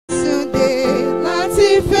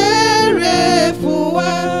ti fẹ́rẹ̀ fún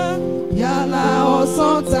wa yàrá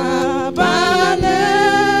ọ̀sán tàbálẹ̀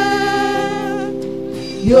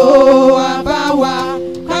yóò wá bá wa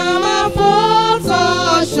ká má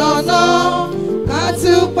fọ́tọ̀ ṣọ̀nà ká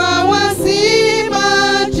tún pa wá sí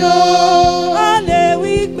máa jó. A lè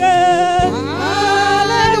wí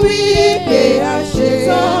pé a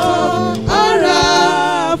ṣetán ara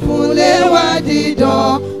fúnlé wa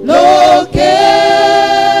dídán lókè.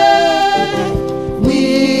 Wí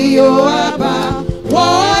yóò wá bá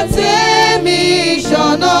wọ́n tẹ̀mí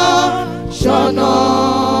ṣọ̀nà ṣọ̀nà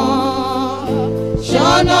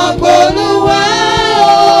ṣọ̀nà gbólúwa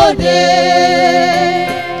òde.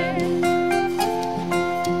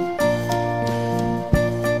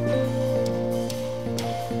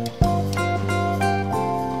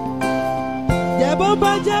 Jẹ́ bó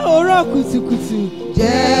bá jẹ́ òórọ̀ kùtùkùtù.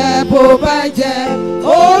 Jẹ́ bó bá jẹ́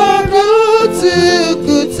òórọ̀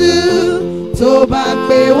kùtùkùtù tó bá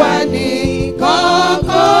pè wá ní kọ̀ọ̀kan.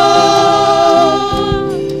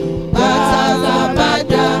 Bàtà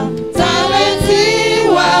làbàdà tálẹ́ǹtì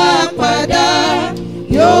wá padà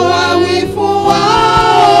yóò wá wí fún wa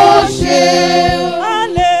ó ṣe. A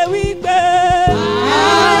lè wí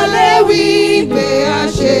pé a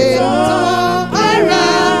ṣe tán ara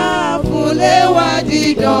fúnlé wa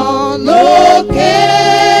dídán lókè.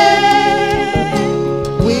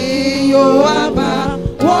 Wí yóò wá bá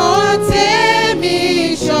wọ́n tẹ̀mí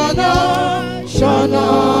ṣọ̀nà ṣọ̀nà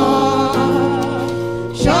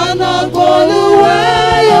ṣọ̀nà gbólúwa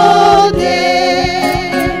yóò dé.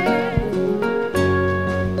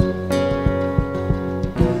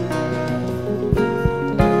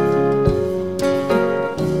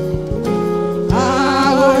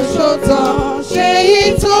 Àwọn ṣòtàn ṣe yí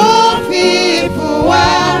tó fi fún wa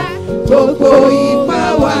gbogbo ipá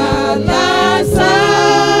wa lásán.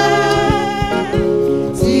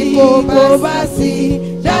 Tí kò bá sí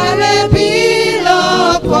dárẹ́bí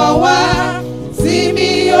lọ́kọ̀ wá sí mi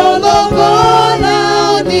ológo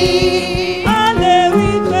lónìí. A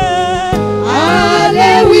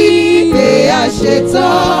lè wí pé a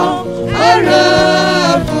ṣetán ara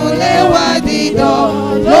fúnlé wa dídán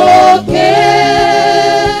lókè.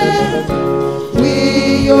 Wí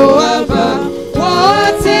yóò wá bá wọ́n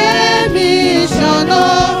tẹ̀mí ṣọ̀nà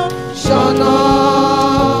ṣọ̀nà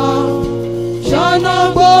ṣọ̀nà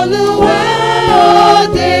gbólúwa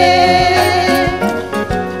òde.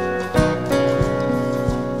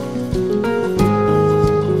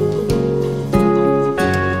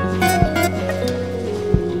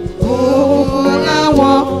 Òun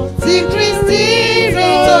làwọn tí Kristi rí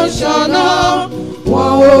tó ṣọ̀nà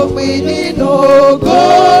wọn ò pín nínú ògo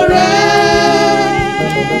rẹ̀.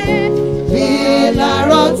 Bí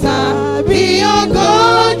làárọ̀ tàbí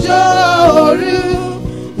ọ̀gànjọ́ òru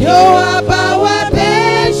yóò wá bá wa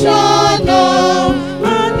bẹ́ ṣọ̀nà.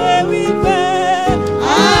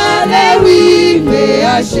 A lè wí pé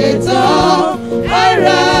a ṣetán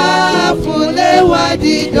ara fúnlé wa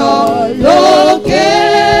dídán lókè.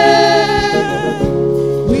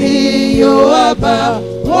 Wí yóò wá bá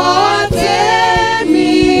wọ́n tẹ̀mí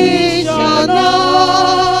ṣọ̀nà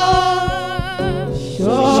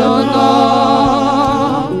ṣọ̀nà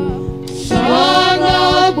ṣọ̀nà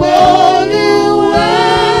gbólúwa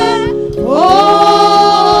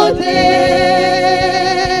òde.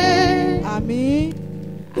 Àmín.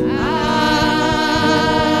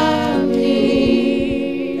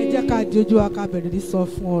 Àmín. Ẹ jẹ́ ká di ojú wa ká bẹ̀rẹ̀ ní sọ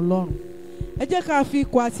fún Ọlọ́run. Ẹ jẹ́ ká fi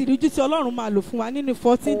ikọ̀ àti ìrújú tí Ọlọ́run máa lò fún wa nínú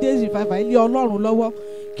 14 days revival ilé Ọlọ́run lọ́wọ́.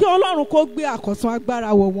 Kí Ọlọ́run kó gbé àkọ̀tun agbára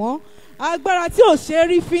wọ̀ wọ́n. Agbára tí ò ṣe é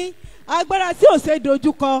rí fín. Agbára tí ò ṣe é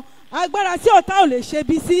dojúkọ. Agbára tí ọ̀tá ò lè ṣe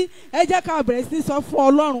bí sí. Ẹ jẹ́ ká bẹ̀rẹ̀ sí ní sọ fún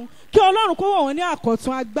Ọlọ́run. Kí Ọlọ́run kó wọ̀ wọ́n ní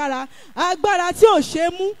àkọ̀tun agbára. Agbára tí ò ṣe é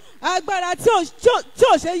mú. Agbára tí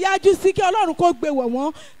ò ṣe é yájú sí. Kí Ọlọ́run kó gbé wọ̀ wọ́n.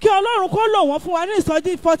 Kí Ọlọ́run kó lò wọ́n fún wa ní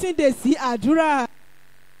ìsọjí 14 days sí àdúrà.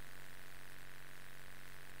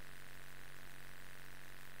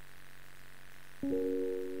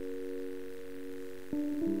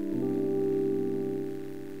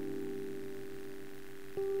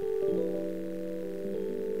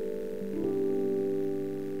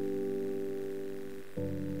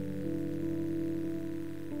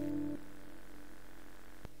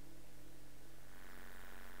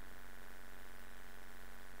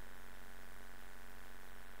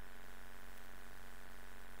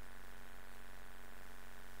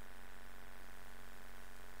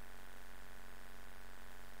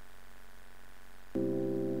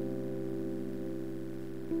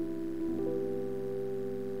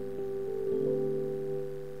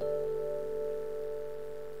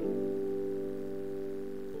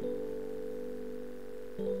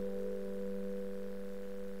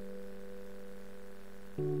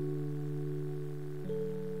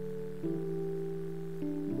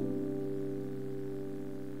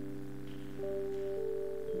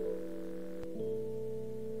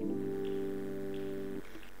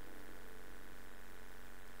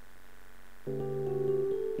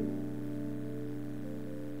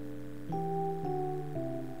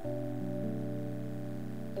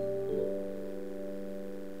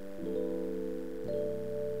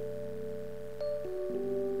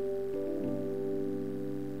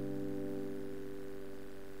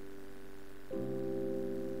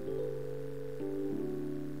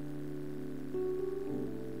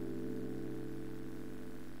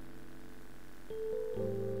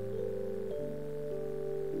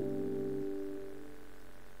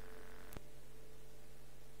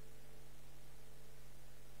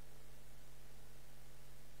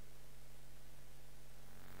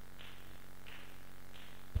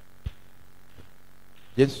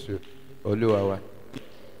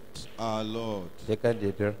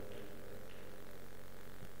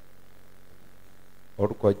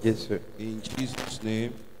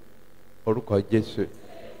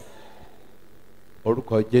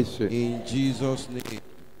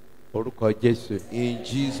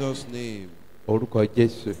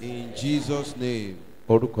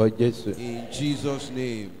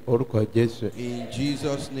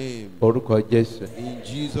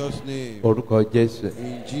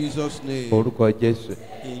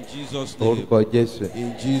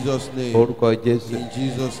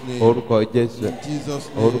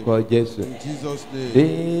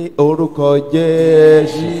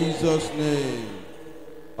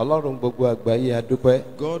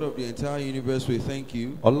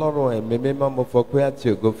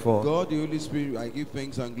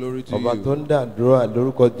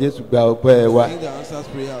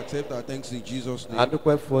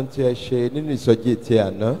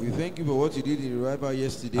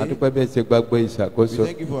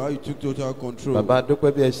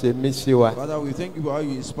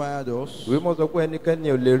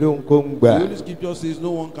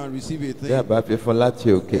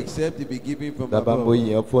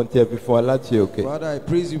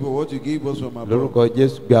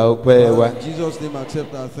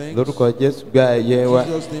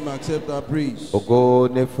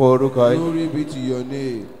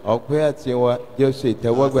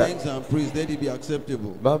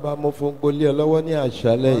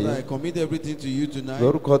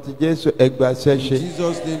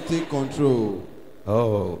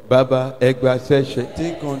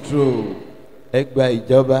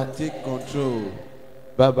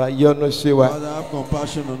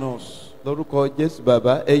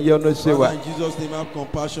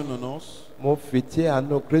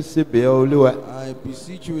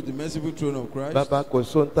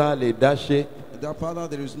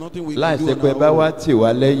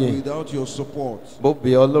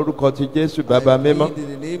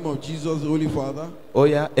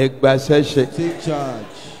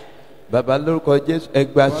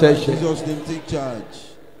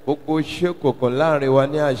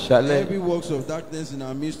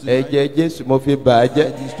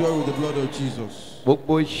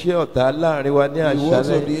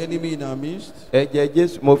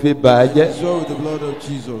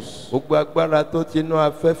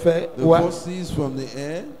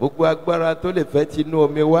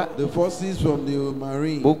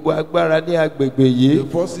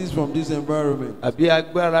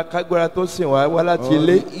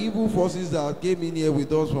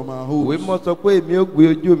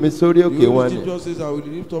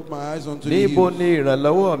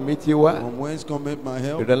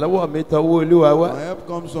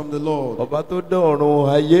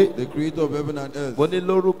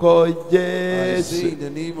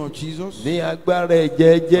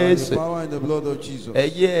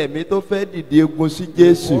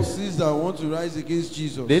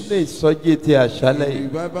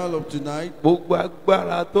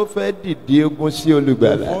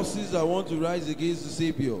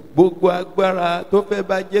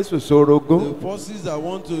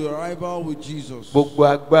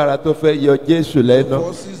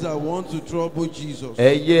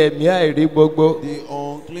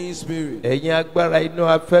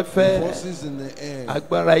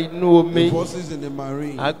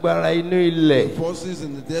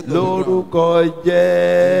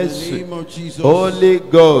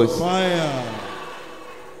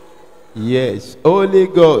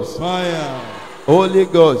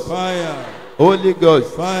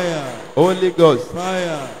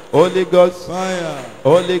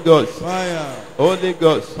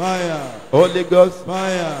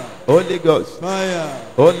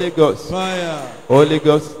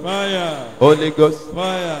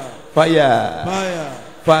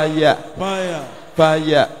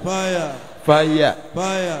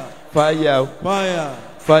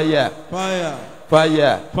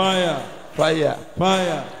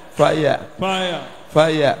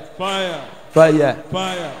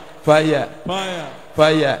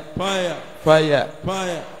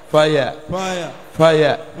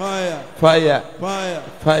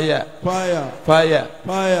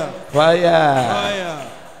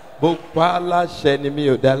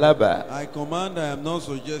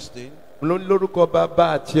 lórúkọ bàbá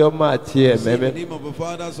àti ọmọ àti In the ẹ̀mẹ́mẹ́. name of the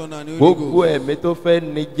Father, Son, and Holy Gbogbo Ghost. ẹ̀mí tó fẹ́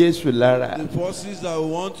ní Jésù lára. The forces that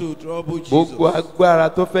want to trouble Jesus. Gbogbo agbára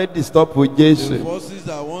tó fẹ́ disturb Jésù. The forces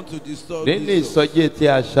that want to disturb Nínú Jesus. ìsọjí ti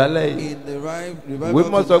àṣálẹ̀ yìí. In the Ìwé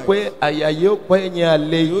mọ́ sọ revival pé tonight. àyà yóò pẹ́ yín The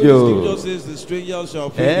àlejò. Holy Scripture says the stranger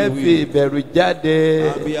shall Ẹ flee fi away ìbẹ̀rù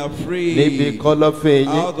jáde and be níbi afraid kọ̀lọ̀fín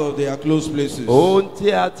yín. out of their close places. Ohun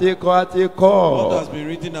tí a ti kọ́ a ti What kọ́. has been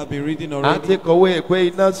written has been written A already. ti kọ̀wé pé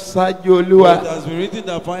iná ṣáájú Olúwa. It has been written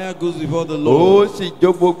that fire goes before the Ó Lord. sì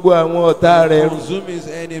jó gbogbo àwọn ọ̀tá rẹ̀ run. Consume his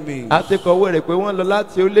enemies. A ti kọ̀wé rẹ̀ pé wọ́n lọ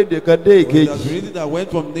láti orílẹ̀-èdè kan dé It has been ìkejì. written that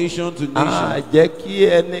went from nation to A nation. jẹ́ kí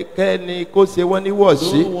ẹnikẹ́ni kó ṣe wọ́n ní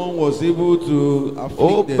wọ̀sí. No one was able to Ó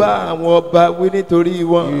afflict bá them. àwọn ọba wí nítorí He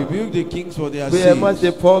wọn. rebuked the kings for their Pé ẹ má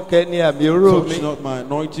ṣe sins. fọ́ kẹ́ni àmì oró mi. Touch not my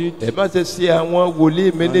anointed. Ẹ má ṣe ṣe àwọn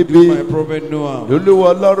wòlíì mi And níbi. do my prophet no harm.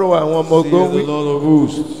 Lolúwa Ọlọ́run àwọn ọmọ Saith ogun the wí. Lord of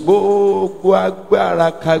hosts. Gbogbo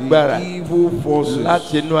agbára kagbára The evil forces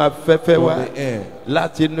láti inú afẹ́fẹ́ from wá. the air,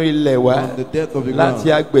 Láti inú ilẹ̀ wá. from the depth of the Láti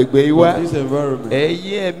ground, agbègbè yìí wá. from this environment.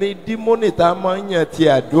 Ẹ̀yin ẹ̀mí dímọ́nì tá a máa ń yàn ti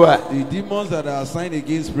àdúrà. The demons that are assigned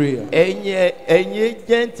against prayer. Ẹ̀yin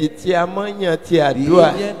ẹ́jẹ̀ǹtì tí a máa ń yàn ti The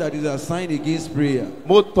àdúrà. agent that is assigned against prayer.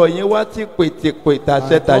 Mo tọ̀ yín wá tí pètèpè I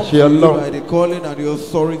tàṣẹ come tàṣẹ to you Ọlọ́run. by the calling and the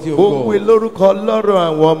authority of Ó wí God. lórúkọ Ọlọ́run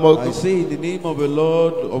àwọn ọmọ I ogun. say in the name of the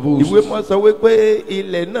Lord of Ìwé hosts. mọ́ sọ wípé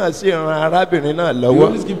ilẹ̀ náà sì ran arábìnrin náà The lọ́wọ́.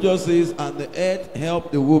 Holy Scripture says, and the earth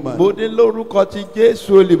helped the woman. Mo ní lórúkọ ti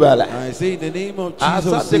Jésù olùbàlà. I say in the name of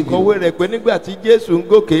Jesus, Àṣà ti Savior. kọ̀wé rẹ̀ pé nígbà tí Jésù ń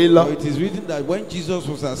gòkè lọ. For it is written that when Jesus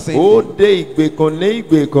was Ó ascending, dé ìgbèkùn ní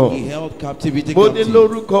ìgbèkùn. he held captivity Mo ní captive.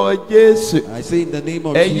 lórúkọ Jésù. I say in the name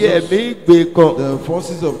of Ẹ̀yin Jesus, ẹ̀mí ìgbèkùn. the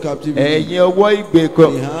forces of captivity, Ẹ̀yin ọwọ́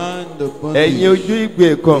ìgbèkùn. the hand of Ẹ̀yin bondage, ojú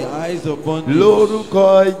ìgbèkùn. the eyes of bondage,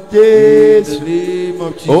 Lórúkọ in Jésù. the name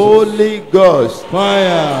of Jesus. Holy Ghost.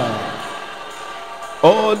 Fire!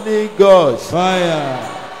 Holy Ghost. Fire!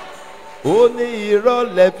 Ó ní irọ́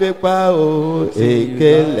lẹ fi pa o,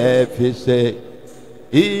 èké lẹ fi ṣe.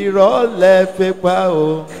 Irọ́ lẹ fi pa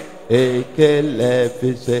o, èké lẹ fi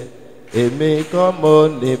ṣe. Èmi kọ́ mo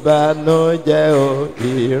níbànújẹ́ o,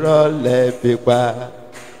 irọ́ lẹ fi pa.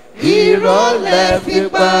 Irọ́ lẹ fi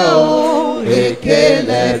pa o, èké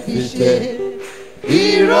lẹ fi ṣe.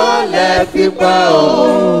 Irọ́ lẹ fi pa o,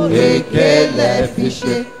 èké lẹ fi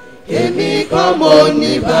ṣe. Èmi kọ́ mo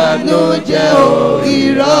níbànújẹ́ o,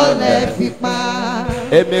 irọ́ lẹ fi pa.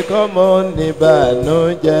 Èmi kọ́ mo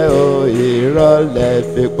níbànújẹ́ o, irọ́ lẹ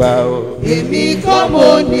fi pa o. Èmi kọ́ mo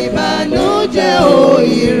níbànújẹ́ o,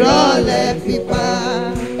 irọ́ lẹ fi pa.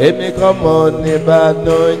 Èmi kọ́ mo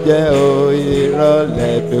níbànújẹ́ o, irọ́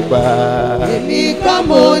lẹ fi pa. Èmi kọ́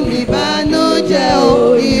mo níbànújẹ́ o,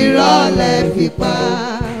 irọ́ lẹ fi pa.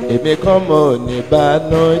 Èmi kọ́ mo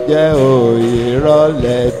níbànújẹ́ o, irọ́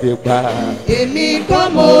lẹ fi pa. Èmi kọ́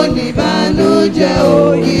mo níbànújẹ́ o,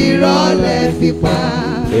 irọ́ lẹ fi pa.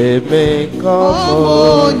 Èmi kọ́ mo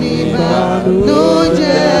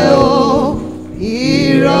níbànújẹ́ o,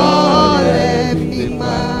 irọ́ lẹ fi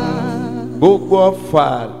pa. Gbogbo ọfà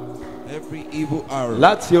Every evil arrow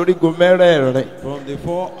láti orígun mẹ́rẹ̀ẹ̀rin. from the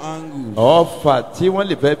four angles, Ọfà tí wọ́n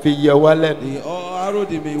lè fẹ́ fi yọ wá lẹ́nu. the arrow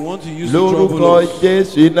they may want to use to trouble Lórúkọ us.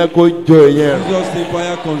 Jésù iná kó jó yẹn. Jesus say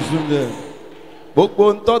fire consume them.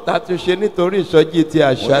 Gbogbo ntọ́ta ti ṣe nítorí ìsọjí ti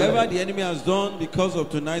Whatever àṣálẹ̀. the enemy has done because of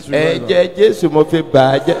tonight's revival, Ẹ̀jẹ̀ Jésù mo fi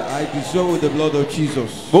bà á jẹ́. I destroy with the blood of Jesus.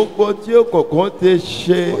 Gbogbo tí òkùnkùn ti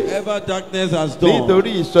ṣe Whatever darkness has done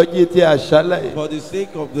nítorí ìsọjí ti àṣálẹ̀. for the sake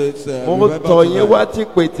of this Mo revival tọ̀ yín wá tonight, tí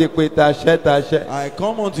pètèpè tàṣẹ. I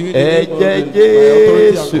come unto you in the name of Ẹ̀jẹ̀ my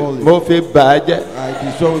authority Jésù and calling. mo fi bà á jẹ́. I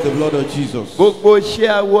destroy with the blood of Jesus. Gbogbo iṣẹ́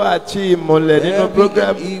awọ àti ìmùlẹ̀ nínú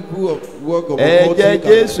program. Every evil work of Ẹ̀jẹ̀ occultic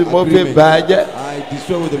Jésù mo fi agreement, bà á jẹ́. I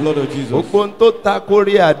destroy with the blood of Jesus. Gbogbo ń tó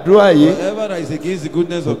takórí àdúrà yìí. Whatever that is against the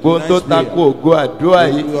goodness of Gbogbo ń tó tonight's takò prayer, ògo àdúrà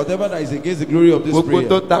yìí. whatever that is against the glory of this Gbogbo prayer,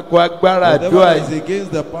 tó takò agbára whatever àdúrà that is yìí.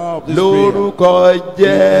 against the power of this prayer, Lórúkọ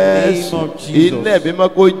Jésù. of Jesus. Iná ẹ̀mí mọ́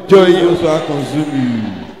kó jó yín. those who are consume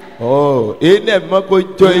Iná ẹ̀mí mọ́ kó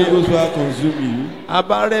jó you, yín. those who are consume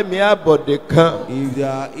Abárẹ̀mí àbọ̀dé kan you, if they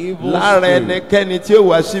are evil lára spirits ẹnikẹ́ni tí ó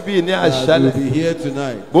wá síbí ní that will àṣálẹ̀. be here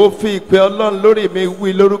tonight. Mo fi ìpè Ọlọ́run lórí mi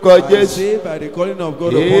wí lórúkọ I Jésù. say by the calling of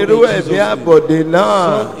God upon me, Irú in Jesus' ẹ̀mí name, àbọ̀dé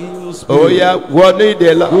náà. some evil Ó yá spirit wọnú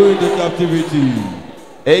ìdè lọ. go into captivity.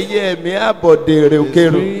 Ẹyẹ ẹ̀mí àbọ̀dé The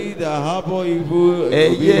rèkèrò. spirit that harbor evil,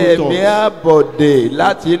 Ẹyẹ evil ẹ̀mí thoughts. àbọ̀dé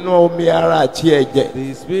láti inú omi ara àti ẹ̀jẹ̀.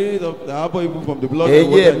 The spirit of the harbor evil from the blood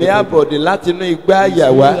and water Ẹyẹ and ẹ̀mí the body. àbọ̀dé láti inú igbá The àyà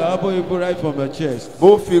spirit wá. that harbor evil right from your chest.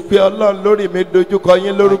 Mo fi pé Ọlọ́run lórí mi dojúkọ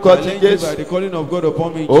yín I lórúkọ ti challenge you by Jésù. the calling of God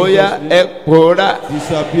upon me in Ó yá Jesus' ẹ name. pòórá.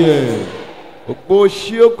 Disappear. Gbogbo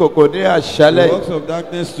ṣí òkòkò ní The àṣálẹ̀. works of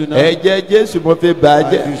darkness tonight. Ẹ̀jẹ̀ Jésù mo fi I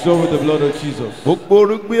bàjẹ́. dissolve with the blood of Jesus. Gbogbo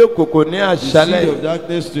orúgbìn òkòkò ní The seed àṣálẹ̀. of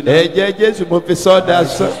darkness tonight. Ẹ̀jẹ̀ Jésù mo fi sọ́dà I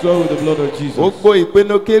sán. destroy with the blood of Jesus. Gbogbo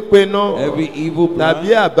ìpinnu kípinnu Every evil tàbí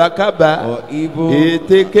plan àbákábà. or evil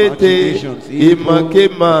Ètekéte machinations, evil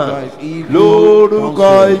ìmọ̀kímọ̀ advice, evil lórúkọ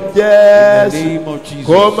counsel, in Jésù the name of Jesus.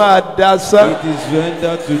 kó máa dasán. It is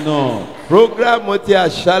rendered to naught. Prógrámù ti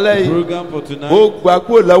àṣálẹ̀ The yìí program for tonight. ó gbà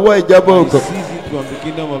kúrò lọ́wọ́ ìjọba I òkùnkùn seize it from the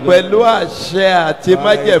kingdom of pẹ̀lú God. àṣẹ àti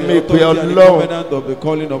By the májẹ̀mú ìpè authority and the Ọlọ́run. covenant of the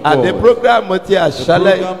calling of Àdé God. prógrámù ti The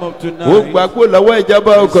àṣálẹ̀ yìí program of ó tonight. gbà kúrò lọ́wọ́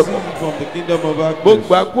ìjọba I òkùnkùn. seize it from the kingdom of Ó darkness.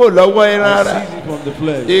 gbà kúrò lọ́wọ́ ìran I ara. seize it from the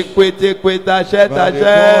flesh. Ìpètèpè tàṣẹ By the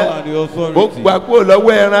tàṣẹ. call and the Ó authority. gbà kúrò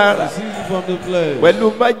lọ́wọ́ ìran I ara. seize it from the flesh.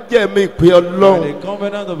 Pẹ̀lú májẹ̀mú ìpè By Ọlọ́run. the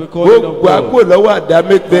covenant of the Ó calling of gbà God. kúrò lọ́wọ́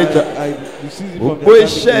àdámẹ́gbẹ̀jọ. I seize it from Gbogbo the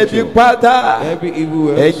iṣẹ́ ibi nature. pátá. Every evil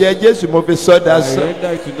work. Ẹ̀jẹ̀ Jésù mo fi sọ́dà I sàn.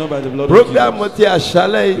 render it to know by the blood of Prógrámù Jesus. ti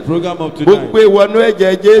àṣálẹ̀ The yìí. program of Mo tonight. gbé wọnú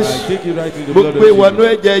ẹ̀jẹ̀ I Jésù. take it right in the Mo blood of gbé wọnú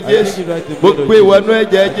Jesus. ẹ̀jẹ̀ I Jésù. take it right in the Mo blood of gbé wọnú Jesus.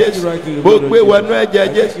 ẹ̀jẹ̀ I take it Jésù. right in the Mo blood of gbé Jesus. wọnú ẹ̀jẹ̀ I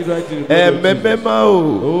take Jésù. it right in the blood of Ẹ̀mí Jesus. mímọ́ o.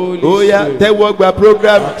 Holy Ó yá Spirit. tẹ́wọ́ gba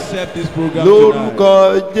prógrámù. Accept this program Lórúkọ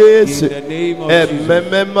tonight. Jésù. In the name of Ẹ̀mí Jesus.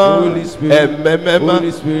 mímọ́. Holy Spirit. Ẹ̀mí mímọ́.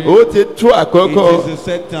 Holy Spirit. Ó ti tú àkókò. It is a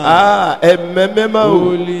set time. Ẹ̀mí mímọ́ o.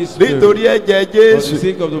 Holy Spirit. Nítorí ẹ̀jẹ̀ For the Jésù.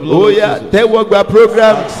 sake of the blood Ó of yá Jesus. tẹ́wọ́ gba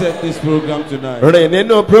prógrámù. Accept this program tonight. Rìn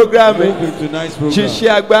nínú prógrámù. Move in tonight's program. Ṣiṣẹ́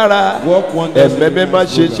agbára. Walk wonders in Ẹ̀mí mímọ́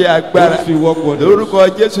tonight's ṣiṣẹ́ program. agbára. Holy Spirit, walk wonders. Lórúkọ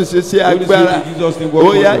Jésù ṣiṣẹ́ Holy Spirit, agbára. in Jesus' name, Ó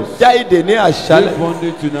walk yá wonders. já ìdè ní àṣálẹ̀. Break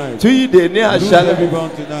bondage tonight. Tú ìdè ní Lose àṣálẹ̀. every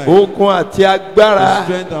bound tonight. Okun àti agbára. The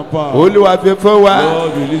strength and power. Olúwa fi fún wa.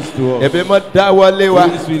 Lord, release to us. Ẹ̀mí mọ́ dáwọ́lé wa.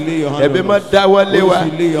 Holy Spirit, lay your hand Ẹ̀mí on mọ́ us. dáwọ́lé wa. Holy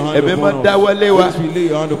Spirit, lay your hand Ẹ̀mí mọ́ upon us. dáwọ́lé wa. Holy Spirit, lay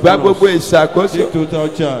your hand Gba upon gbogbo us. ìṣàkóso. Take total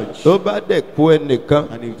charge. Tó bá dẹ̀ kó ẹnìkan.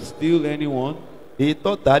 And if still anyone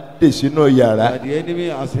Ìtọ́ta dè sínú yàrá. that the enemy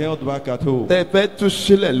has held back at home Tẹ́ fẹ́ tú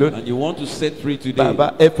sílẹ̀ lónìí. and you want to set free today,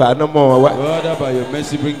 Bàbá ẹ fàánú mọ́ wọn wá. Father, by your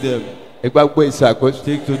mercy, bring them. Ẹ gba gbogbo ìṣàkóso.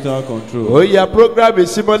 Take total control. Ó yá prógrámù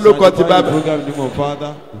símọ́ lórúkọ ti Sanctify the bàbá. program in the name of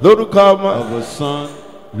Father, Lórúkọ ọmọ. of the Son,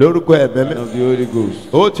 Lórúkọ ẹ̀mí and mi. of the Holy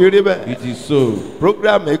Ghost. Ó ti rí bẹ́ẹ̀. It is so.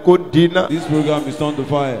 Prógrámù yìí kò dínà. This program is turned to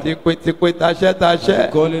fire. Tipẹ́tipẹ́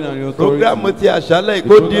taṣẹ́. Calling and your Prógrámù authority. ti àṣálẹ̀ yìí The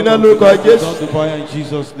kò program dínà of lórúkọ tonight is Jésù. turned to fire in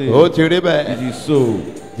Jesus' name. Ó ti rí It bẹ́ẹ̀. is so.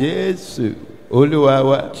 Jésù Olúwa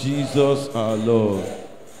wa. Jesus our Lord.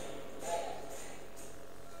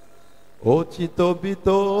 Ó ti tóbi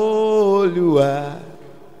tó Olúwa,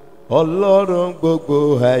 Ọlọ́run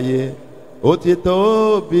gbogbo ayé. Ó ti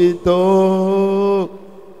tóbi tó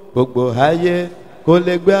gbogbo ayé. Kò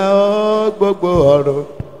lè gbà ọ́ gbogbo ọ̀run.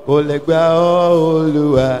 Kò lè gbà ọ́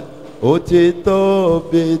Olúwa. Ó ti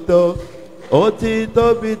tóbi tó. Ó ti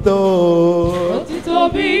tóbi tó. Ó ti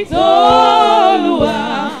tóbi tó Olúwa,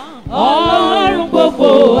 Ọlọ́run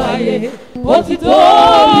gbogbo ayé. Ó ti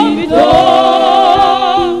tóbi tó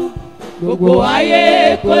gbogbo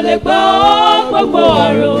ayé, kò lè gbà ọ́ gbogbo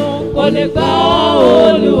ọ̀run, kò lè gbà ọ́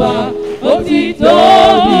Olúwa. Ó ti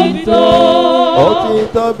tóbi tó. Ó ti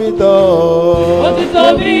tóbi tó. Ó ti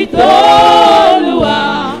tóbi tó Olúwa,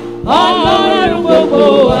 Ọlọ́run gbogbo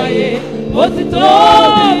ayé. Ó ti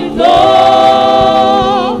tóbi tó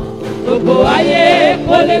gbogbo ayé,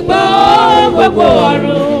 kò lè gbà ọ́ gbogbo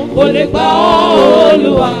ọ̀run, kò lè gbà ọ́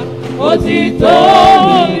Olúwa. Ó ti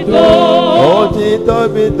tóbi tó. Ó ti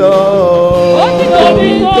tóbi tó. Ó ti tóbi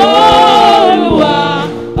tó Olúwa,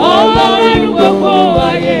 Ọlọ́run gbogbo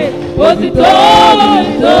ayé. Ó ti tóbi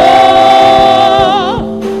tó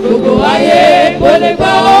gbogbo ayé, kò lè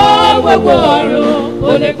gbà ọ́ gbogbo ọ̀run,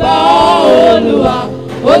 kò lè gbà ọ́ Olúwa.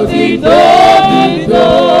 Ó ti tóbi tó.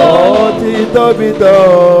 Ó ti tóbi tó.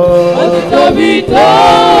 Ó ti tóbi tó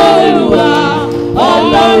Olúwa,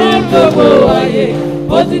 Ọlọ́run gbogbo ayé.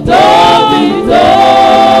 Ó ti tóbi tó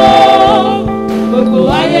gbogbo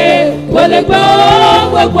ayé, kò lè gbà ọ́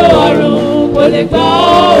gbogbo ọ̀run, kò lè gbà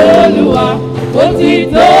ọ́ Olúwa. Ó ti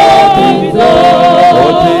tóbi tó. Ó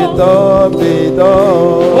ti tóbi tó.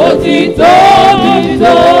 Ó ti tóbi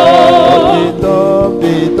tó. Ó ti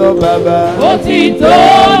tóbi tó bàbá. Ó ti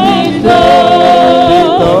tóbi tó. Ó ti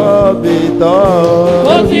tóbi tó.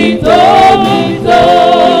 Ó ti tóbi tó.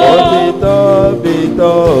 Ó ti tóbi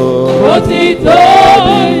tó. Ó ti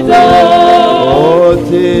tóbi tó. Ó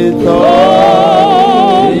ti tóbi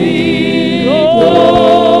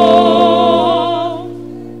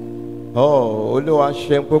tó. Olúwa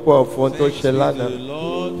ṣeun púpọ̀ fún tó Thanks ṣe be to lánàá. the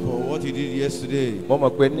Lord for what He did yesterday. Mo mọ̀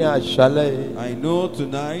pé ní àṣálẹ̀ yìí, I know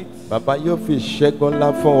tonight bàbá yóò fi ìṣẹ́gun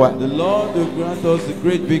ńlá fún wa. the Lord will grant us a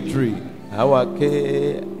great victory. Àwa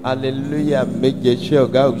ké hallelujah méje ṣé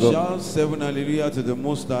ọ̀gá We ògo. shout 7 hallelujah to the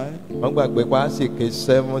Most High. Wọ́n gbàgbé pa á sì ké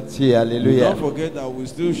 70 hallelujah. Don't forget that we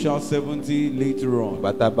still shout 70 later on.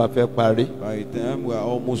 Bàtà bá fẹ́ parí. By the time we are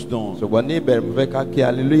almost done. Ṣùgbọ́n ní ìbẹ̀rẹ̀ mo fẹ́ ká ké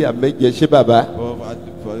hallelujah méje ṣé bàbá.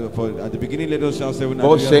 At the beginning, let us shout 7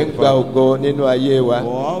 Bó ṣe ń hallelujah. gba ògo nínú ayé wa.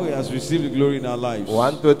 For how He has received the glory in our lives.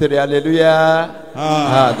 1, 2, 3 hallelujah.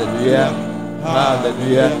 Hallelujah.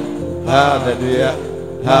 Hallelujah. Hallelujah.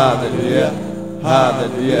 Hallelujah.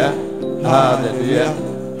 Hallelujah. Hallelujah.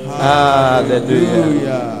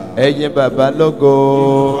 Hallelujah. Ẹ̀yin bàbá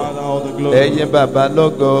lógo. Father, all the glory. Ẹ̀yin bàbá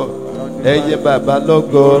lógo. Ẹ̀yin bàbá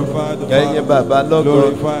lógo. Ẹ̀yin bàbá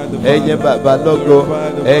lógo. Ẹ̀yin bàbá lógo.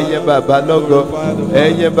 Ẹ̀yin bàbá lógo.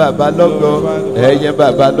 Ẹ̀yin bàbá lógo. Ẹ̀yin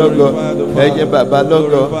bàbá lógo. Ẹ̀yin bàbá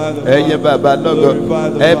lógo. Ẹ̀yin bàbá lógo.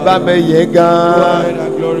 Ẹ bá mi yìn gan.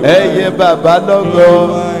 Ẹ̀yin bàbá lógo.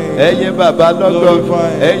 Ẹ̀yin bàbá lógo.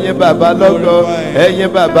 Ẹ̀yin bàbá lógo. Ẹ̀yin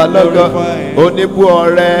bàbá lógo. Oníbú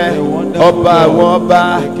ọrẹ. Ọba àwọn ọba.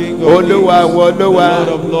 Olúwa àwọn olúwa.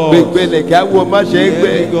 Gbègbè nìkan wo má ṣe é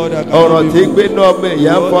gbé. Ọ̀rọ̀ tí gbé náà mi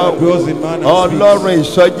ìyá fọ́. Ọlọ́run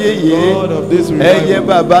ìsọjí yìí. Ẹ̀yin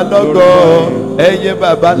bàbá lógo. Ẹ̀yin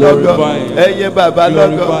bàbá lógo. Ẹ̀yin bàbá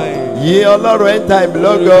lógo. Yìí Ọlọ́run end time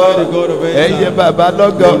lógo. Ẹ̀yin bàbá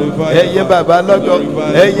lógo. Ẹ̀yin bàbá lógo.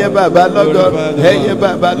 Ẹ̀yin bàbá lógo. Ẹ̀yin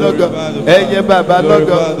bàbá lógo. Ẹ̀yin bàbá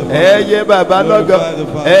lógo. Ẹ̀yin bàbá lógo.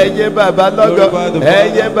 Ẹ̀yin bàbá lógo.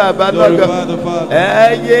 Ẹ̀yin bàbá lógo.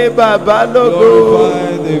 Ẹ̀yin bàbá lógo.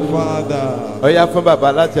 Glorify the Father. Ó yá fún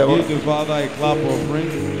bàbá látẹ̀wọ́. Give the Father a clap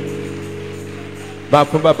offering. Máa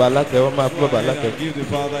fún bàbá látẹ̀wọ́. Máa fún bàbá látẹ̀wọ́. Give the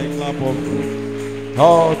Father a clap offering.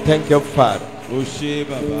 Oh, thank you, Father. Oshe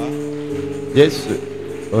Baba. Jésù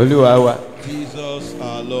Olúwa wa. Jesus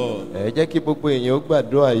our Lord. Ẹ jẹ́ kí gbogbo èèyàn ó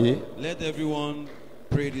gbàdúrà yìí. Let everyone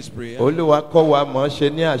pray this prayer. Olúwa kọ́ wa mọ̀ ọ́ ṣe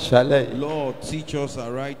ní àṣálẹ̀ yìí. Lord, teach us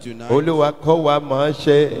aright tonight. Olúwa kọ́ wa mọ̀ ọ́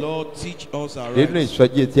ṣe Lord, teach us nínú aright.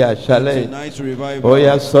 ìsọjí ti àṣálẹ̀ yìí. Tonight's revival. Ó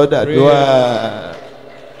yá sọ́dà dúà.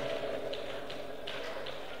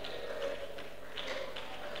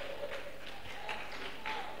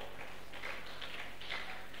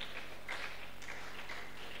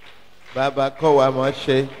 Bàbá kọ́ wa mọ̀ ọ́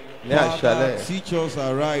ṣe ní àṣálẹ̀ Father, yìí. teach us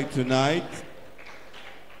aright tonight.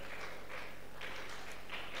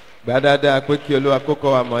 Gbà dáadáa pé kí Olúwa kó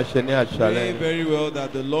kọ́ wa mọ̀ ọ́ ṣe ní àṣálẹ̀ Pray yìí. very well that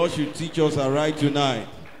the Lord should teach us aright tonight.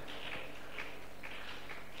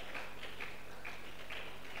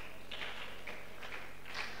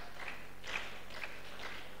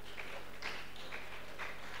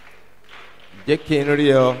 Jẹ́ kí n rí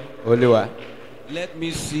ọ Olúwa. Let me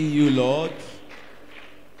see you, Lord.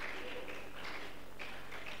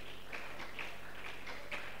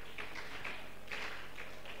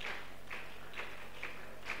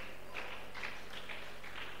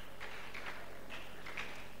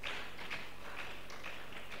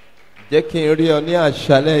 Jẹ́ kí n rí ọ ní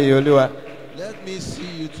àṣálẹ̀ yìí Olúwa. Let me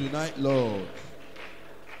see you tonight, Lord.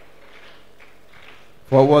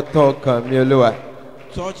 Fọwọ́ tọ́ ọkàn mi Olúwa.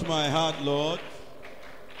 Touch my heart, Lord.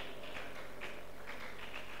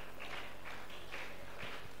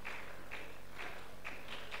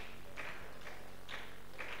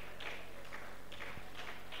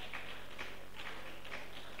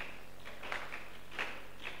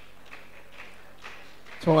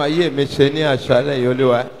 Tún ayé mi ṣe ní àṣálẹ̀ yìí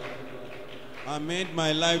Olúwa. Amend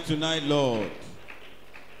my life tonight, Lord.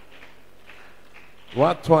 Wá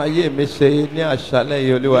tún ayé mi ṣe ní àṣálẹ̀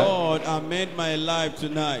yìí Olúwa. Lord, amend my life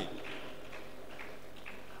tonight.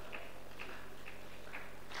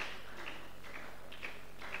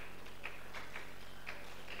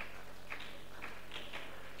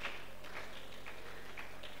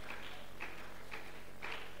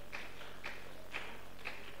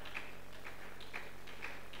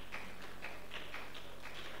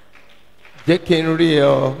 Jẹ́ kí n rí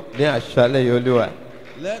ọ ní àṣálẹ̀ yìí Olúwa.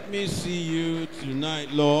 Let me see you tonight,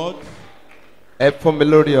 Lord. Ẹ fún mi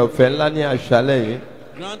lórí ọ̀fẹ́ ńlá ní àṣálẹ̀ yìí.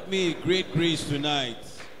 Grant me a great grace tonight.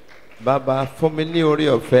 Bàbá fún mi ní orí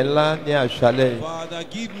ọ̀fẹ́ ńlá ní àṣálẹ̀ yìí. Father,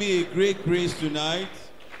 give me a great grace tonight.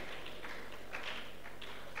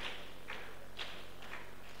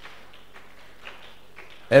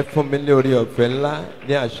 Ẹ fún mi ní orí ọ̀fẹ́ ńlá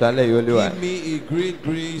ní àṣálẹ̀ yìí Olúwa. Give me a great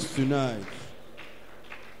grace tonight.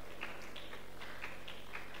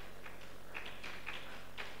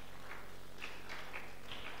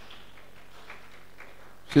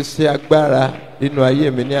 Ṣíṣe agbára nínú ayé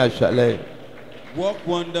mi ní àṣálẹ̀ yìí. Work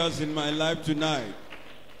wonders in my life tonight.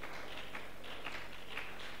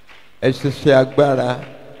 Ẹ ṣiṣẹ́ agbára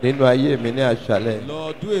nínú ayé mi ní àṣálẹ̀ yìí.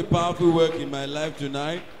 Lord, do a powerful work in my life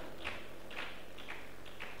tonight.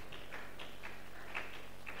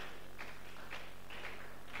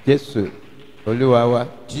 Jésù Olúwa wa.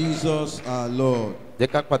 Jesus our Lord. Jẹ́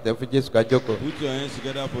ká pàtẹ́ fún Jésù ká jókòó. Put your hands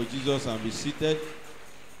together for Jesus and be seated.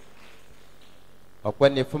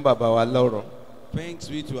 Ọpẹ́ ni fún bàbá wa lọ́run Thanks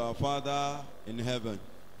be to our Father in heaven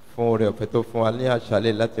fún oore ọ̀fẹ́ tó fún wa ní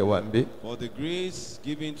àṣálẹ́ láti wà níbí. for the grace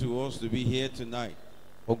given to us to be here tonight.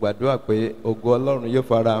 Mo gbàdúrà pé ògo Ọlọ́run yóò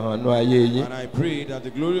fara hàn ní ayé yín. And I pray that the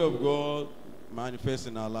glory of God manifests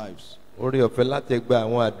in our lives. Oore ọ̀fẹ́ láti gba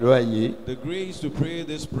àwọn àdúrà yìí The grace to pray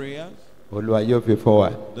these prayers, Olúwa yóò fi fún wa.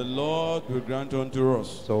 the Lord will grant unto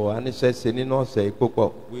us. So a ní sẹ́sẹ̀ nínú ọ̀sẹ̀ yìí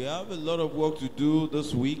púpọ̀. We have a lot of work to do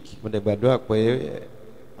this week, Mo dẹ̀ gbàdúrà pé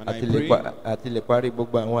and I àti lè parí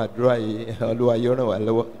gbogbo àwọn àdúrà yìí Olúwa yóò ràn wá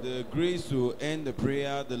lọ́wọ́. the grace to end the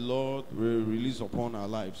prayer the Lord will release upon our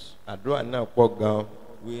lives. Àdúrà náà pọ̀ gan-an.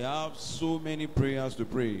 We have so many prayers to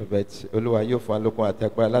pray. But Olúwa yóò fún wa lókun àti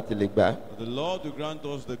agbára láti lè gbà á. The Lord will grant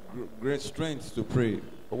us the great strength to pray.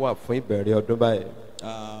 Ó wà fún ìbẹ̀rẹ̀ ọdún báyìí.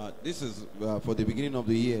 This is for the beginning of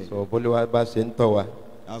the year. So bólúwa bá ṣe ń tọ̀ wá.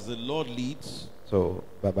 As the Lord leads, So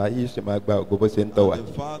bàbá yìí sì máa gba ògo bó ṣe ń tọ̀ wá. and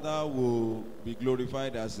the Father will be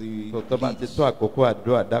glorified as He So tó bá ti leads. tó àkókò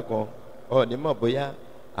àdúrà dákan ọ̀ ní mọ̀ bóyá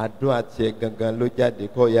àdúrà tiẹ̀ gangan ló jáde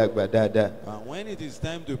kọ́ ya gbà dáadáa. And when it is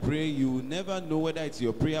time to pray, you will never know whether it's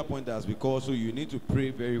your prayer point that has been called, so you need to pray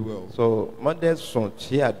very well. So Monday sùn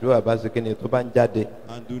tí àdúrà bá ṣe kíni tó bá ń jáde.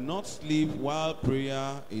 And do not sleep while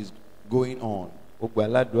prayer is going on. Gbogbo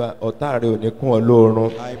aládùúgbò ọ̀tá rẹ̀ ò ní kún ọ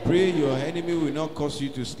lóorun. I pray your enemy will not cause you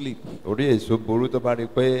to sleep. Orí èso burú tó bá rí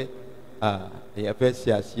pé èèyàn fẹ́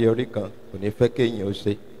ṣe àṣeyọrí kan kò ní fẹ́ kéèyàn ó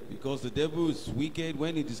ṣe. Because the devil is wicked.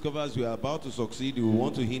 When he discovers you are about to succeed, he will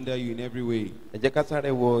want to hinder you in every way. Ẹ jẹ́ ká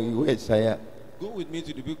sáré wo ìwé Ìsáyà Go with me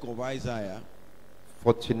to the book of Isaiah.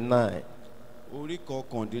 49 Orí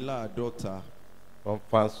kọkàndínláàdọ́ta from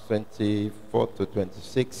verse 24 to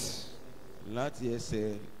 26. láti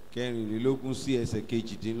ẹsẹ̀ kẹrìnlélógún sí ẹsẹ̀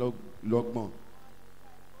kejìdínlọ́gbọ̀n.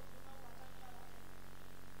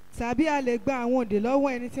 Tàbí a lè gba àwọn òǹdè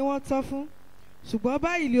lọ́wọ́ ẹni tí wọ́n tọ́ fún, ṣùgbọ́n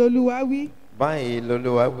báyìí ni Olúwa wí. Báyìí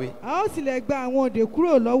lolúwa wí. A ó sì lè gba àwọn òǹdè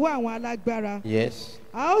kúrò lọ́wọ́ àwọn alágbára. Yes,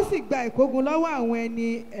 A ó sì gba ìkógun lọ́wọ́ àwọn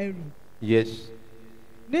ẹni ẹ̀rù. yes.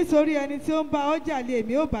 Nítorí ẹni tí ó ń bá ọjà lé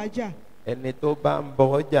èmi ó bá jà. Ẹni tó bá ń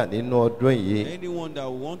bọ ọjà nínú ọdún yìí, Anyone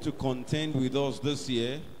that want to contend with us this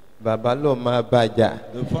year, bàbá ló máa bàjà.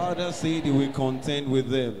 the Father said he will contend with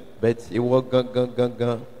them. But ìwọ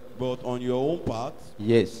gangan, But on your own part,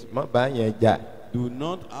 yes, má bá yẹn jà. do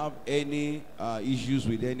not have any issues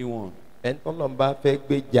with anyone. Ẹni tó lọ́n bá fẹ́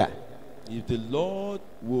gbéjà, If the Lord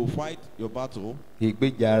will fight your battle, kì í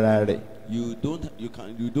gbéjà ara rẹ̀. you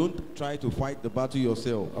don't try to fight the battle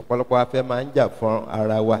yourself. Ọ̀pọ̀lọpọ̀ afẹ́ máa ń jà fún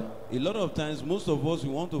ara wa. A lot of times, most of us, we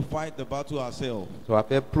want to fight the battle ourselves. So a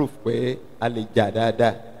fẹ́ proof pé a lè jà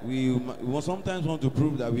dáadáa. We sometimes want to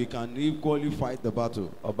prove that we can equally fight the battle.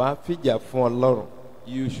 Ọba fìjà fún Ọlọ́run.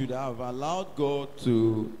 You should have allowed God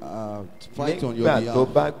to fight on your Nígbà tó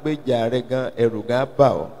behalf. bá gbéjà rẹ̀ gan, ẹ̀rù gan bà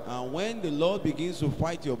ọ́. And when the Lord begins to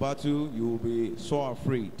fight your battle, you will be so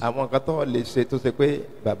afraid. Àwọn kan tó lè ṣe tó ṣe pé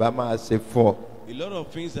bàbá máa ṣe fún ọ. A lot of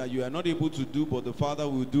things that you are not able to do, but the Father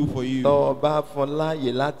will do for you. Tó o bá fún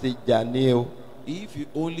láàyè láti jà ní o. If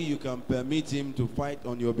only you can permit Him to fight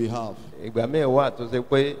on your behalf. Ìgbà míì wà tó ṣe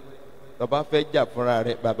pé tó bá fẹ́ jà fúnra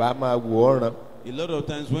rẹ̀ bàbá máa wò ọ́ ràn. A lot of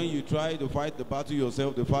times when you try to fight the battle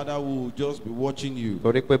yourself, the Father will just be watching you.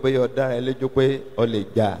 Torí pé bóyá ọ̀dá rẹ̀ lójú pé o lè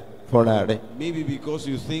jà fúnra rẹ̀. Maybe because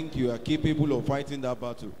you think you are capable of fighting that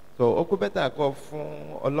battle. So ó kú bẹ́tà kọ́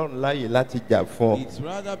fún Ọlọ́run láàyè láti jà fún ọ It's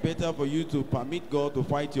rather better for you to permit God to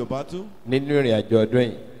fight your battle nínú ìrìn àjò ọdún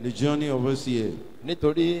yìí. the journey of this year.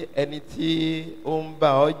 Nítorí ẹni tí ó ń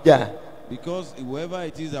bá ọ jà, Because whoever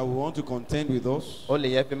it is that will want to contend with us, ó lè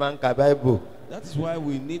yẹn fi máa ń ka Báíbù. that is why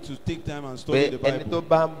we need to take time and study Pé the ẹni tó Bible.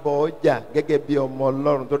 bá ń bọ ọ jà gẹ́gẹ́ bí ọmọ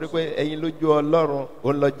Ọlọ́run torí pé ẹ̀yin lójú Ọlọ́run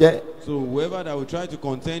ó ń lọ jẹ́. So whoever that will try to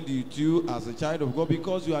contend with you as a child of God,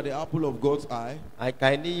 because you are the apple of God's eye,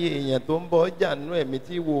 Àìkàìníye èèyàn tó ń bọ ọ jà nínú ẹ̀mí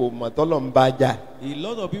tí wò ó mọ̀ tọ́lọ̀ ń bá jà. a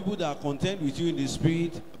lot of people that contend with you in the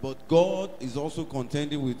spirit, but God is also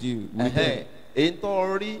contending with you. With them. Èyí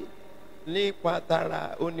tó rí nípa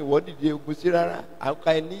tara ó ní wọ́n dìde ogun sí rárá.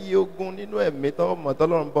 Àìkàìníye ogun nínú ẹ̀mí tó mọ̀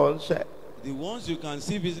tọ́lọ̀ ń bọ̀ ń ṣẹ̀. The ones you can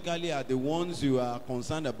see physically are the ones you are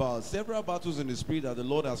concerned about. Several battles in the spirit that the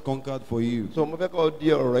Lord has conquered for you. So mo fẹ́ kọ́ di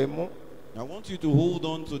ọ̀rọ̀ ẹ mú. I want you to hold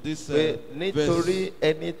on to this Pé verse. nítorí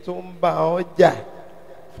ẹni tó ń bá ọ jà.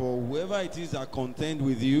 For whoever it is that contend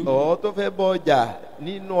with you, Ọ̀ tó fẹ́ bọ́ ọjà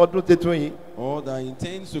nínú ọdún tuntun yìí. or that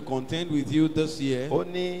intends to contend with you this year, Ó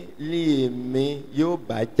ní ilé mi yóò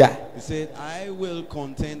bá jà. he said, I will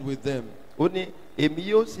contend with them. Ó ní èmi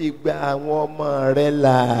yóò sì gba àwọn ọmọ rẹ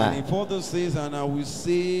là. And he further says, and I will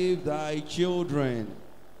save thy children.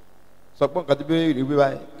 Sọ pé nǹkan tí Bíbélì wí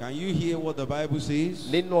báyìí. Can you hear what the Bible says?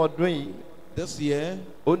 Nínú ọdún yìí, This year,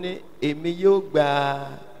 ó ní èmi yóò gba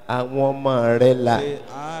àwọn ọmọ rẹ là. say,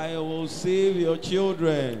 I will save your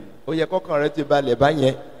children. Ó yẹ kọ́kàn rẹ ti balẹ̀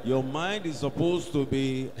báyẹn. Your mind is supposed to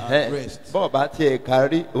be at rest. Bọ́ọ̀ bá tiẹ̀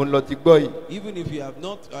kárí òun lọ ti gbọ́ yìí. Even if you have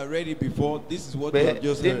not read it before, this is what you Pé have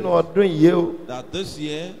just heard. nínú ọdún yìí o, That this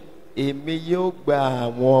year, èmi yóò gba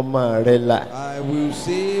àwọn ọmọ rẹ là. I will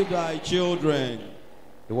save thy children.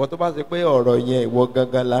 Ìwọ tó bá ṣe pé ọ̀rọ̀ yẹn ìwọ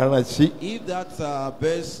gangan la rán sí. If that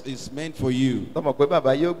verse is meant for you, Tọ́mọ̀ pé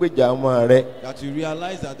bàbá yóò gbèjà ọmọ rẹ. that you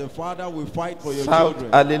realize that the Father will fight for your Shout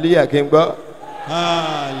children. hallelujah kí n gbọ́.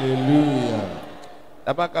 Hallelujah.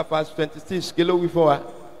 Tabaka verse 26 kí ló wí fún wa?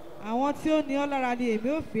 àwọn tí ó ní ọ́ lára ni èmi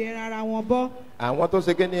ò fi ẹran ara wọn bọ́. Àwọn tó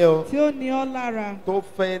ṣe kí ni o? tí ó ní ọ́ lára. Tó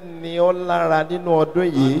fẹ́ ní ọ́ lára nínú ọdún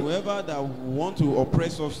And yìí. whoever that want to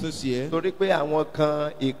oppress us this year, Torí pé àwọn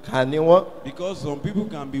kan ìkà ni wọ́n. because some people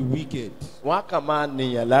can be wicked, Wọ́n á kàn máa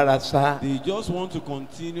nìyàn lára sá. they just want to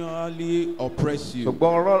continually oppress you.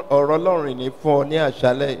 Ṣùgbọ́n ọ̀rọ̀ Ọlọ́run ní fún ọ ní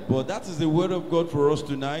àṣálẹ̀. But that is the word of God for us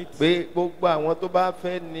tonight. Pé gbogbo àwọn tó bá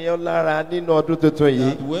fẹ́ ní ọ́ lára nínú ọdún tuntun yìí.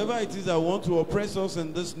 That whoever it is that want to oppress us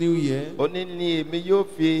in this new year, Ó ní ní èmi yóò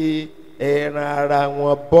fi ẹran ara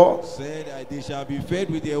wọn bọ́. said that they shall be fed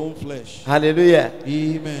with their own flesh. Hallelujah.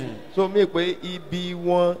 Amen. So mi pé ibi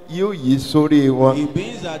wọn yóò yí sórí wọn. It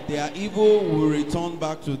means that their evil will return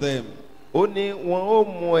back to them. Ó ní wọn ó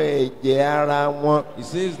mu ẹ̀jẹ̀ ara wọn He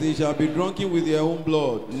says they shall be drunken with their own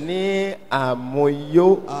blood, ní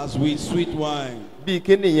àmuyó. as with sweet wine. Bí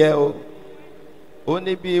kí nìyẹn o? Ó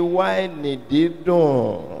ní bí wáìnì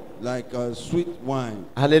dídùn. Like a sweet wine.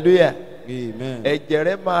 Hallelujah. Amen. Ẹ̀jẹ̀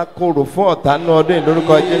rẹ máa korò fún ọ̀tá ní ọdún yìí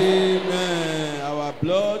lórúkọ Jésù. Amen. Our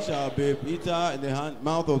blood shall be bitter in the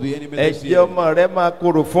mouth of the enemy this Ẹ̀jẹ̀ year. ọmọ rẹ máa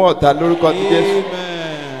korò fún ọ̀tá lórúkọ Jésù.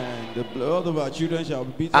 Amen. The blood of our children shall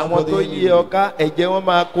be bitter Àwọn for the tó enemy. yí ọ ká ẹ̀jẹ̀ wọn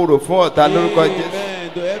máa korò fún ọ̀tá lórúkọ Jésù. Amen.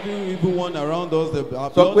 To every evil one around us, our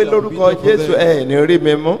Sọ blood pé shall be lórúkọ bitter Jésù for them. ẹ̀ ní rí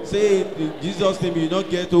mi mú. Say it in Jesus' name, you will not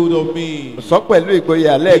get hold of me. Sọ pẹ̀lú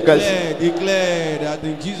ìgboyà lẹ́ẹ̀kan sí. Declare that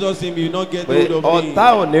in Jesus' name, you will not get Pé hold of me. ọ̀tá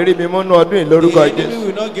ò ní rí mi mú ní ọdún yìí lórúkọ The enemy Jésù.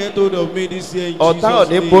 will not get hold of me this year in Ọ̀tá ò Jesus'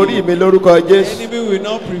 ní name. borí mi lórúkọ The Jésù. enemy will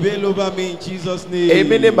not prevail over me in Jesus' name.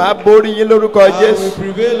 Èmi ni màá borí yín lórúkọ I will Jésù.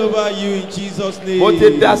 prevail over you in Jesus' name. Mo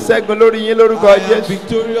ti dá ṣẹ́gun lórí yín lórúkọ I am Jésù.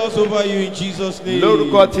 victorious over you in Jesus' name.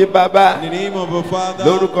 Lórúkọ ti bàbá. In the name of the Father,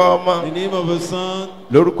 Lórúkọ ọmọ. in the name of the Son,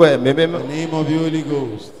 Lórúkọ ẹ̀mí in mímọ́. the name of the Holy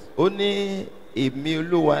Ghost. Ó ní èmi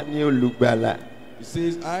Olúwa ní olùgbàlà He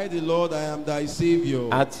says, I, the Lord, I am thy Savior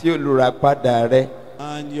àti olùràpadà rẹ,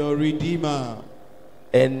 and your Redeemer,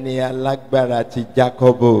 ẹni alágbára ti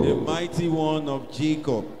Jákọ́bù. the mighty one of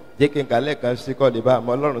Jacob. Jẹ́ kí n kálẹ̀ kan sí kọ́ lè bá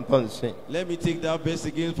àmọ́ Ọlọ́run tó ń sìn. Let me take that verse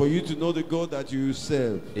again for you to know the God that you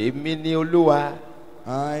serve. Èmi ní Olúwa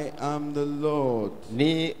I am the Lord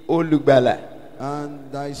ní olùgbàlà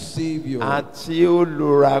and thy Savior, àti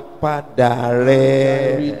olùràpadà thy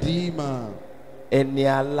rẹ, Redeemer, ẹni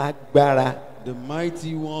alágbára, the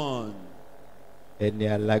mighty one, ẹni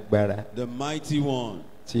alágbára the mighty one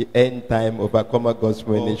ti End Time Overcomer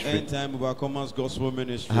Gospel of Ministry. End Time Overcomers Gospel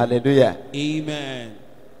Ministry. Hallelujah. Amen.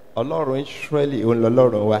 Ọlọ́run Ísírẹ́lì òun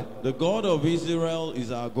lọ́lọ́run wa. The God of Israel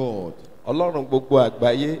is our God. Ọlọ́run gbogbo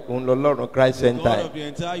àgbáyé òun lọ́lọ́run Christ The End God Time. of the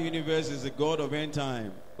entire universe is the God of End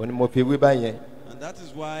Time. Òun ni mo fi wí báyẹn. And that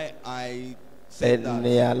is why I said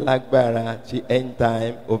Ẹni that. alágbára ti End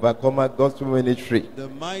Time Overcomer Gospel Ministry. The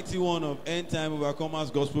mighty one of End Time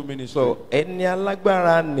Overcomers Gospel Ministry. So ẹni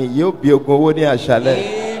alágbára ni yóò bí ogun owó ní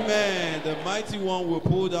àṣálẹ̀. Amen. The mighty one will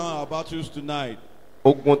pull down our battles tonight.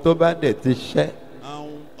 Ogun tó bá dẹ̀ ti ṣẹ́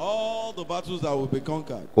And all the battles that will be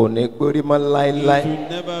conquered, kò ní gbórí mọ́ it láéláé. will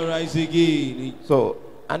never rise again. So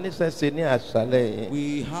anísẹ́sẹ́ ní àṣálẹ̀ yẹn.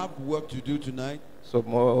 We have work to do tonight. So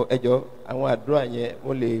mo ẹjọ́ àwọn àdúrà yẹn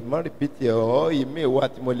mo lè má repeat ẹ̀ ọ́ ìmí ìwà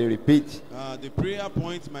tí mo lè repeat. The prayer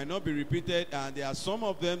points might not be repeated, and there are some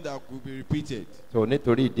of them that could be repeated So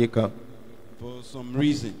nítorí ìdí kan for some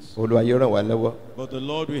reasons. Olúwa yóò ràn wá lọ́wọ́. But the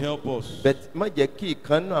Lord will help us. Bẹ́ẹ̀ má jẹ́ kí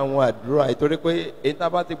ìkànnì àwọn àdúrà yìí torí pé èyí tá a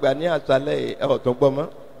bá ti gbà ní àṣálẹ̀ ẹ̀ ọ̀tún gbọ́ mọ́.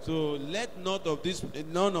 So let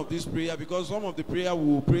none of this prayer, because some of the prayer we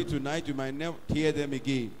will pray tonight, you might never hear them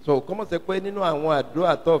again. So kọ́mọ̀ sẹ́ pé nínú àwọn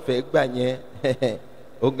àdúrà tó fẹ́ gbà yẹn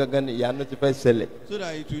ó gangan ni ìyanu ti fẹ́ ṣẹlẹ̀. So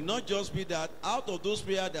that it will not just be that out of those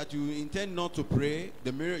prayers that you intend not to pray,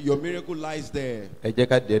 your miracle lies there. Ẹ jẹ́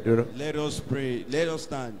ká dẹ̀ dúró. Let us pray. Let us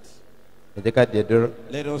stand. Ẹ jẹ́ ká dẹ̀ dúró.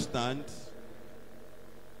 Let us stand.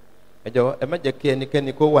 Ẹ jọ̀wọ́ ẹ má jẹ́ kí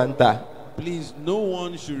ẹnikẹ́ni kó wà ń ta. Please, no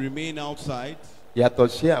one should remain outside Yàtọ̀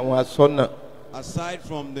sí àwọn aṣọ́nà. aside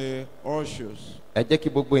from the ushers. Ẹ jẹ́ kí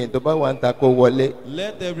gbogbo èèyàn tó bá wà ń ta kó wọlé.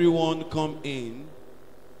 Let everyone come in.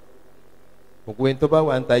 Gbogbo ẹni tó bá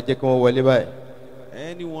wà ń ta ẹ jẹ́ kí wọ́n wọlé báyìí.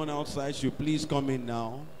 Anyone outside should please come in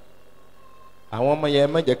now. Àwọn ọmọ yẹn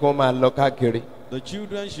ẹ má jẹ́ kí wọ́n máa lọ káàkiri. The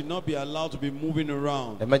children should not be allowed to be moving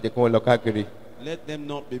around. Ẹ má jẹ́ kí wọ́n lọ káàkiri. Let them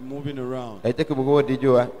not be moving around. Ẹ jẹ́ kí gbogbo wọn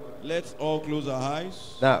díjú wa. Let's all close our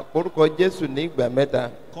eyes. Náà kórúkọ Jésù ní ìgbà mẹ́ta.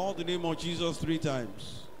 Call the name of Jesus 3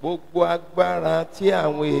 times. Gbogbo agbára tí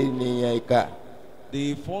àwọn ènìyàn ìkà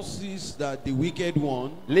The forces that the wicked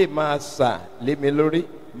one lè máa sà lé mi lórí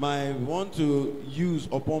might want to use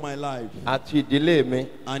upon my life àti ìdílé mi.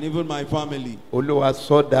 and even my family, Olúwa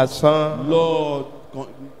sọ dasán. Lord,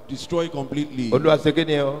 destroy completely. Olúwa ṣe kí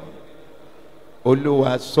ni o?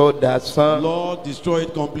 Olúwa sọ dasán. Lord, destroy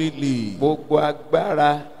it completely. Gbogbo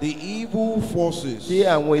agbára The evil forces tí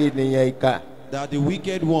àwọn ènìyàn ìkà that the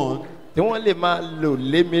wicked one tí wọ́n lè máa lò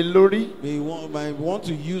lé mi lórí might want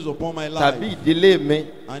to use upon my tàbí life ìdílé mi.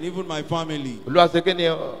 and even my family, Olúwa ṣe kí ni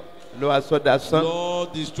o? Olúwa sọ dasán.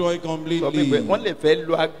 Lord, destroy Sọ pé completely. wọ́n lè fẹ́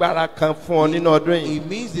lo agbára kan fún ọ nínú ọdún yìí. It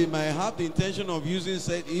means they might have the intention of using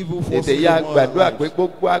said evil forces. Tètè yá upon our gbàdúrà pé lives.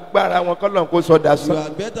 gbogbo agbára wọn kọ́lọ̀ kó sọ You dasán.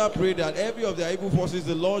 had better pray that every of their evil forces,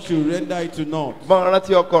 the Lord should render it to naught. Mọ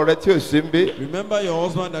rántí ọkọ rẹ tí ò sí ń bí. Remember your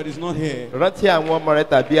husband that is not here. Rántí àwọn ọmọ rẹ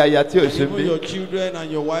tàbí aya tí ò sí ń Even bí. your children and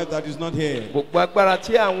your wife that is not here. Gbogbo agbára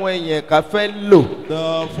tí àwọn èèyàn kan fẹ́ lò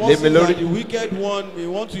The Let forces me that Lord- the wicked one may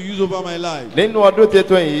want to use over my life. nínú ọdún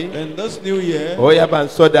tuntun yìí. In this new year, Ó yá bá ń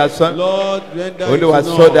sọ dasán. Lord, render Olúwa it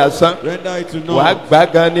to sọ naught. dasán. Render it to Wàá naught. gbá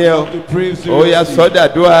gan ni You o. have to pray Ó yá seriously. sọ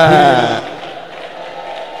dàdúrà. Prayer.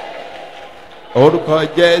 Orúkọ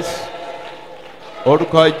Jésù.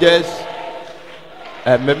 Orúkọ Jésù.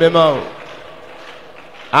 Ẹ̀mí mímọ́.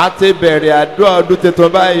 A ti bẹ̀rẹ̀ àdúrà ọdún tuntun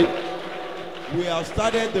báyìí. We have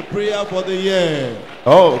started the prayer for the year.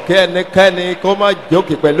 Ó kí ẹnikẹ́ni kó má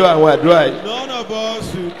jókè pẹ̀lú àwọn àdúrà yìí. None of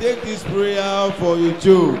us should take this prayer for a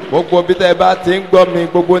joke. Gbogbo bí tẹ́ ẹ bá ti ń gbọ́ mi,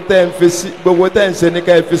 gbogbo tẹ́ ń ṣe ní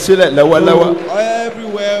ká ẹ fi sílẹ̀ lọ́wọ́lọ́wọ́. So,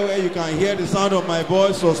 everywhere where you can hear the sound of my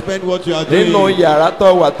voice, suspend what you are doing. Nínú yàrá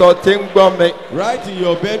tó wà tó ti ń gbọ́ mi. Right in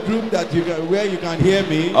your bedroom where you can hear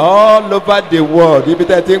me. All over the world, ibi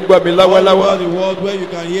tẹ́ ti ń gbọ́ mi All over lọ́wọ́lọ́wọ́. the world where you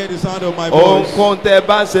can hear the sound of my voice. Ohunkóhun tẹ́ ẹ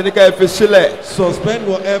bá ń ṣe ní ká ẹ fi sílẹ̀. Suspend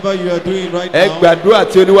whatever you are doing right Ẹ now. gbàdúrà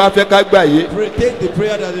tí Olúwa fẹ́ ká gbà yìí. Take the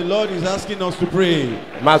prayer that the Lord is asking us to pray.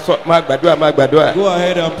 Máa gbàdúrà. Go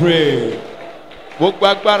ahead and pray. Gbogbo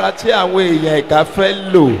agbára tí àwọn èèyàn ìka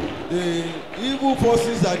fẹ́ lò The evil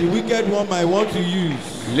forces that the wicked one might want to use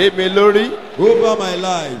lé mi lórí, over my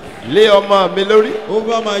life, lé ọmọ mi lórí,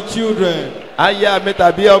 over my children, aya mi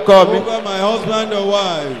tàbí ọkọ mi, over my husband or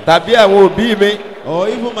wife, tàbí àwọn òbí mi. or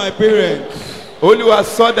even my parents. Olúwa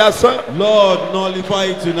sọ dasán. Lord, nullify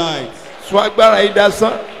it tonight. Sọ agbára yìí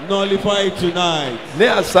dasán. Nullify it tonight. Ní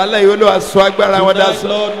àṣálẹ̀ yìí Olúwa sọ agbára wọn Tonight, dasán.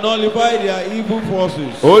 Lord, nullify their evil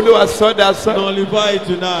forces. Olúwa sọ dasán. Nullify it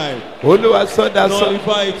tonight. Olúwa sọ dasán.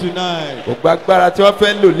 Nullify it tonight. Gbogbo agbára tí wọ́n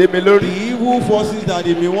fẹ́ lò lé mi The lórí. evil forces that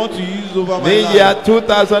they may want to use over my Ní life. yíya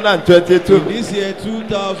 2022. In this year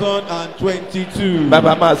 2022.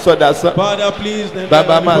 Bàbá máa sọ dasán. Father, please.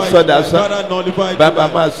 Bàbá máa sọ dasán. Father, nullify it Bàbá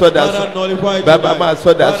tonight. máa sọ dasán. Father, nullify it Bàbá tonight. máa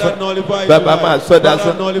sọ dasán. Father, nullify it Bàbá tonight. máa sọ dasán.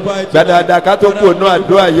 Father, nullify it Gbàdàdà ká tó kú ònú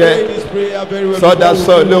àdúrà yẹn. Pray this prayer very well Sọ before we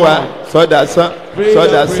dasán move Olúwa. on. Sọ dasán. Pray Sọ the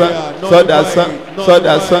dasán. prayer. Sọ dasán. Sọ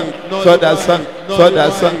dasán. Sọ dasán. Sọ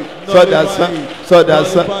dasán. Sọ dasán. Sọ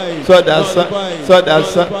dasán. Sọ dasán. Sọ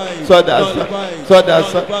dasán. Sọ dasán. Sọ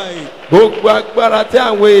dasán. Gbogbo agbára tí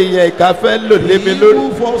àwọn èèyàn ìka fẹ́ lò lé mi The lórí.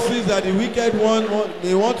 evil forces that the wicked one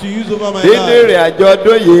may want to use over my Nínú life. ìrìn àjò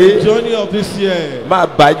ọdún yìí. Journey of this year. Máa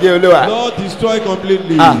bàjẹ́ Olúwa. Lord, destroy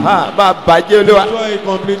completely. Aha, máa bàjẹ́ Olúwa. Destroy it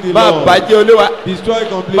completely, Máa Lord. bàjẹ́ Olúwa. Destroy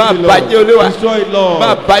completely, Máa Lord. bàjẹ́ Olúwa. Destroy it, Lord.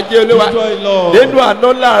 Máa bàjẹ́ Olúwa. Destroy it, Lord. Nínú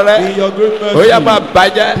àánú ńlá rẹ. In your great mercy. Ó yá máa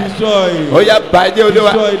bàjẹ́. Destroy it. Ó yá bàjẹ́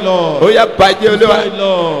Olúwa. Destroy it, Lord. Ó yá bàjẹ́ Olúwa. Destroy it,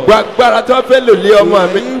 Lord. Gbogbo agbára tí wọ́n fẹ́ lò lé ọmọ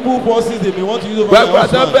mi. The evil forces they may want to use over Gbogbo my agbára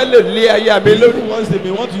tí wọ́n fẹ́ husband. lò lé aya mi The lórí. evil forces they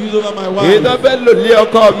may want to use over my Èyí wife. tó fẹ́ lò lé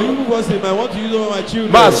ọkọ The mi. evil forces they may want to use over my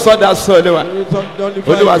children. Máa sọ́dà sọ Olúwa.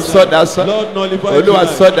 Nullify Olúwa it sọ tonight. dasán. Lord, nullify it Olúwa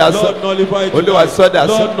tonight. sọ dasán. Lord, nullify it Olúwa tonight. sọ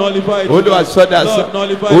dasán. Lord, nullify it Olúwa tonight. sọ dasán. Lord,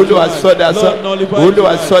 nullify it Olúwa tonight. sọ dasán. Lord, nullify it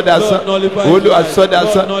Olúwa tonight. sọ dasán. Lord, nullify it Olúwa tonight. sọ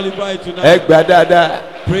dasán. Lord, nullify it tonight. Ẹ gbà dáadáa.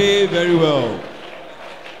 Pray very well.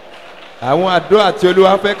 Àwọn àdúrà tí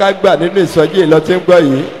Olúwa fẹ́ ká gbà nínú ìsọjí ìlọ tí ń gbọ́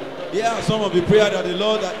yìí. Here are some of the prayer that the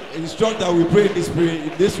Lord instruct that we pray in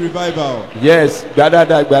this revival. Yes, gbà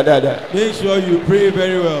dáadáa, gbà dáadáa. Make sure you pray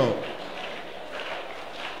very well.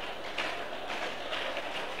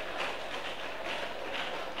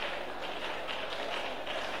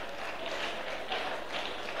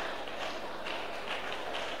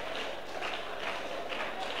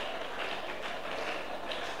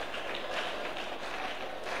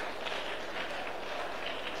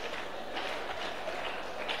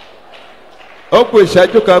 Ó kù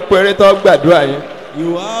ìṣẹ́jú kan péré tó gbàdúrà yẹn.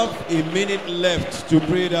 You have a minute left to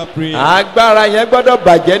pray that prayer. Agbára yẹn gbọ́dọ̀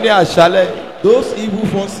bàjẹ́ ní àṣálẹ̀. Those evil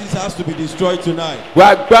forces has to be destroyed tonight. Wà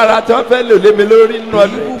agbára tí wọ́n fẹ́ lò lé mi lórí nínú The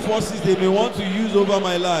ọdún. evil forces they may want to use over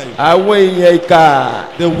my life. Àwọn èèyàn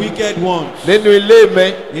ìkà The wicked ones nínú ilé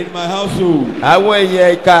mi. in my household. Àwọn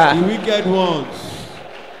èèyàn ìkà The wicked ones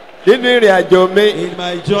nínú ìrìn àjò mi. in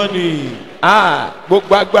my journey.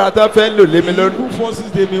 Gbogbo agbára tí wọ́n fẹ́ lò lé mi The lórí. evil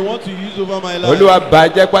forces they may want to use over my life. Olúwa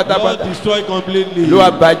bàjẹ́ Lord, pátápátá. destroy completely. Olúwa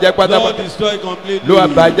bàjẹ́ Lord, pátápátá. destroy completely. Olúwa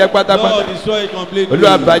bàjẹ́ pátápátá. Lord, destroy completely.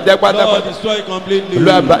 Olúwa bàjẹ́ pátápátá. Lord, destroy completely.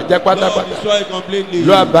 Olúwa bàjẹ́ pátápátá. Lord, destroy completely.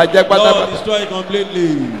 Olúwa bàjẹ́ pátápátá. Lord, destroy completely.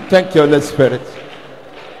 Thank you, Holy Spirit.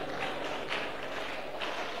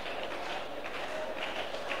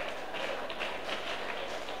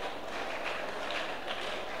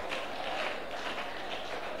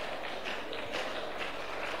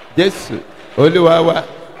 Jésù Olúwa wa.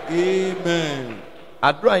 Amen.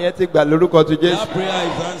 Àdúrà yẹn ti gbà lórúkọ ti Jésù. That prayer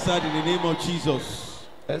is answered in the name of Jesus.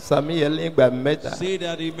 Ẹ sàmì yẹn ní ìgbà mẹ́ta. Say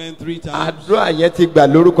that amen 3 times. Àdúrà yẹn ti gbà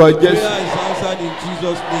lórúkọ Prayer Jésù. is answered in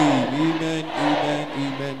Jesus' name. Amen, amen,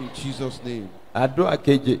 amen in Jesus' name. Àdúrà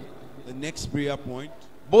keje. The next prayer point.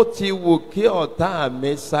 Bó ti wù kí ọ̀tá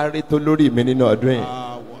mi sáré tó lórí mi nínú ọdún yìí.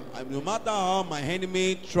 No matter how my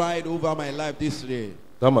enemy tried over my life this year,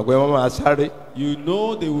 Tọ́mọ̀ pé wọ́n máa sáré. you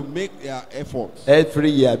know they will make their efforts. Every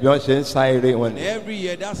year bí wọ́n ṣe ń sá eré wọn And ni. every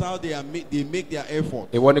year, that's how they make their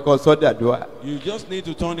effort. Ìwọ ni kò sọ́dọ̀ àdúrà. You just need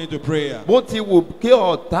to turn into prayer. Bó ti wù kí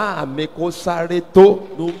ọ̀tá mi kó sáré tó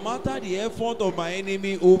No matter the effort of my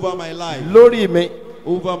enemy over my life, lórí mi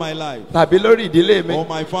over my life, tàbí lórí ìdílé mi or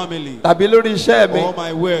my family, tàbí lórí iṣẹ́ mi. or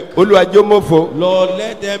my work, Olúwa jẹ́ ó mófo. Lord,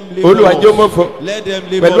 let them live. Olúwa jẹ́ ó mófo. Let them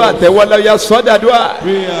live. Pẹ̀lú àtẹ̀wọ́lọ́yà sọ́dọ̀ àdúrà.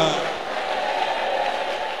 Prayer.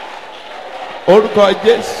 Orúkọ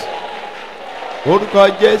Jésù. Orúkọ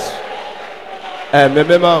Jésù. Ẹ̀mí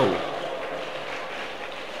mímọ́ o.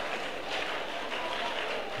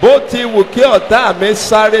 Bó ti wù kí ọ̀tá mi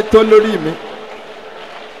sáré tó lórí mi.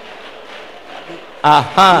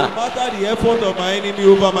 Aha. No matter the effort of my enemy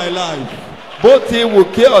over my life, Bó ti wù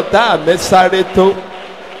kí ọ̀tá mi sáré tó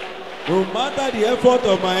no matter the effort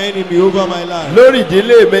of my enemy over my life, lórí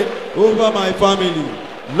ìdílé mi, over my family,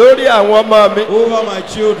 lórí àwọn ọmọ mi, over my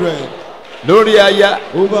children, lórí aya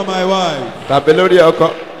over my wife, tàbí lórí ọkọ.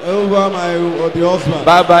 over my the husband.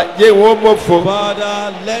 Bàbá jẹ́ wọ́n mọ̀fọ́.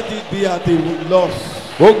 Father, let it be at a loss.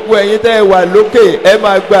 Gbogbo ẹ̀yin tẹ́ ẹ wà lókè ẹ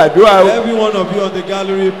máa gbàdúrà o. Every one of you on the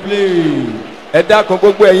gallery, play. Ẹ dákun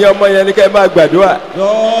gbogbo ẹ̀yin ọmọ yẹn ni kẹ́ ẹ máa gbàdúrà.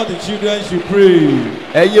 All the children should pray.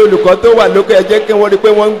 Ẹ̀yin olùkọ́ tó wà lókè ẹ jẹ́ kí wọ́n rí pé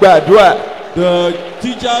wọ́n ń gbàdúrà. The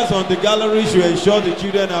teachers on the gallery should ensure the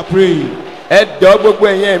children are praying. Ẹ jọ̀ọ́ gbogbo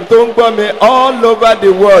ẹ̀yin tó ń gbọ́ mi all over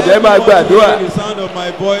the world ẹ máa gbàdúrà. Everyone hearing the sound of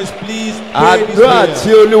my voice, please pray this Àdúrà tí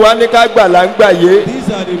prayer. Olúwa ní ká gbà là ń gbà yé.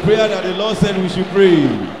 These are the prayers that the Lord said we should pray.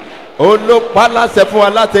 Òun ló pa láṣẹ fún wa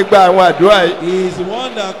láti gba àwọn àdúrà yìí. He is the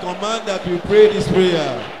one that commands that we pray this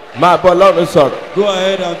prayer. Máa bọ́ Ọlọ́run sọ̀rọ̀. Go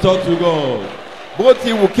ahead and talk to God. Bó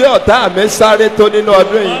ti wù kí ọ̀tá mi sáré tó nínú No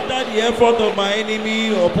ọdún yìí. matter the effort of my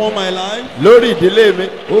enemy upon my life, Lórí ìdílé mi,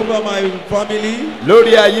 over my family,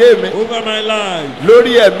 lórí ayé mi, over my life,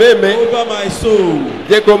 lórí ẹ̀mí mi, over my soul,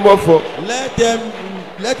 jẹ́ kó mọ̀fọ́.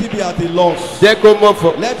 let it be at a loss. Jẹ́ kó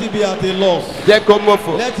mọ̀fọ́. Let it be at a loss. Jẹ́ kó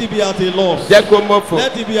mọ̀fọ́. Let it be at a loss. Jẹ́ kó mọ̀fọ́.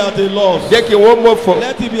 Let it be at a loss. Jẹ́ kí wọ́n mọ̀fọ́.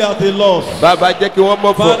 Let it be at a loss. Bàbá jẹ́ kí wọ́n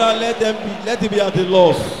mọ̀fọ́. Father, let it be at a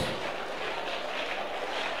loss.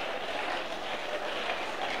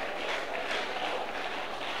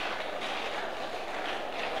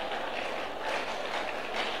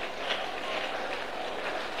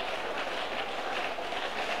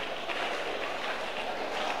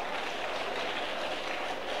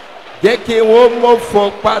 Jẹ́ kí wọ́n mọ̀fọ́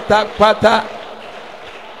pátápátá.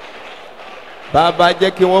 Bàbá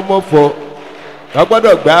jẹ́ kí wọ́n mọ̀fọ́. Wọ́n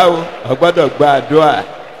gbọ́dọ̀ gbà o, wọ́n gbọ́dọ̀ gbà àdúrà.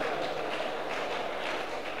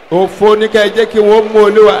 Òfo ní ká ẹ jẹ́ kí wọ́n mú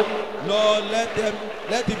Olúwa. Lord,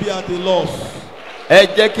 let it be at a loss. Ẹ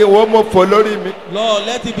jẹ́ kí wọ́n mọ̀fọ́ lórí mi. Lord,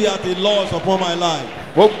 let it be at a loss upon my life.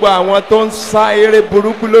 Gbogbo àwọn tó ń sá eré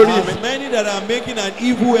burúkú lórí mi. As many that are making an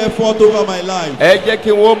evil effort over my life. Ẹ jẹ́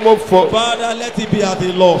kí wọ́n mọ̀fọ́. Father, let it be at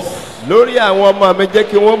a loss. Lórí àwọn ọmọ mi jẹ́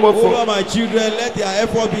kí wọ́n mọ̀fọ́. Over my children, let their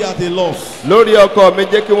effort be at a loss. Lórí ọkọ mi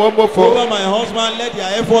jẹ́ kí wọ́n mọ̀fọ́. Over my husband, let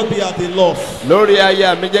their effort be at a loss. Lórí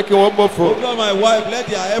aya mi jẹ́ kí wọ́n mọ̀fọ́. Over my wife, let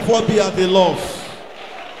their effort be at a loss.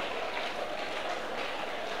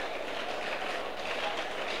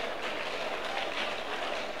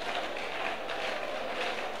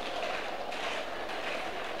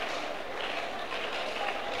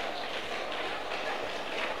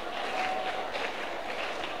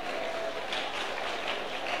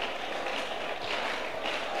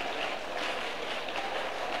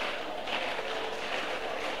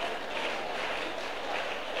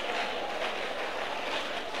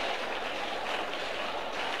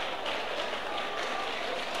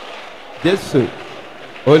 Jésù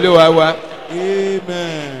Olúwa wa.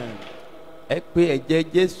 Amen. Ẹ pé ẹ̀jẹ̀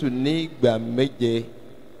Jésù ní ìgbà méje.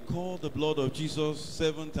 Call the blood of Jesus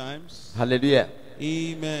 7 times. Hallelujah.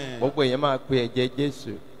 Amen. Gbogbo èèyàn máa pe ẹ̀jẹ̀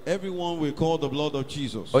Jésù. Everyone will call the blood of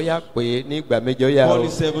Jesus. Ó yá pé ní ìgbà méje ó yá Call o.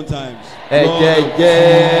 it 7 times. Ẹ̀jẹ̀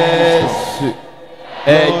Jésù.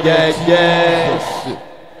 Ẹ̀jẹ̀ Jésù.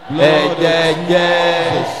 Ẹ̀jẹ̀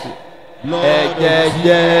Jésù. Ẹ̀jẹ̀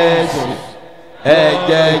Jésù.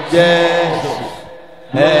 Ẹ̀jẹ̀ Jésù.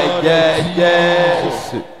 Ẹ̀jẹ̀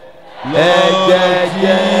Jésù. Ẹ̀jẹ̀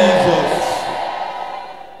Jésù.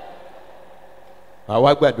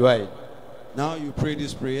 Àwa gbàdúrà yìí. Now you pray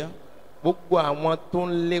this prayer. Gbogbo àwọn tó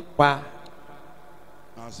ń lépa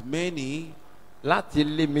As many láti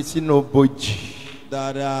lé mi sínú bojì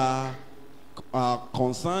that are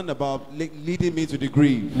concerned about leading me to the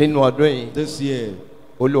grave nínú ọdún yìí, this year,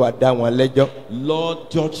 Olúwa dá wọn lẹ́jọ́. Lord,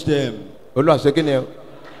 judge them. Olúwa sọ kí ni o?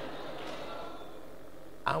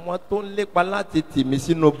 Àwọn tó ń lépa láti tì mí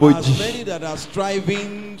sínú As bojì. many that are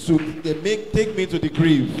striving to take me to the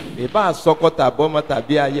grave, Ìbá àsọkọ tàbọ́mọ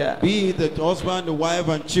tàbí aya. be it the husband, the wife,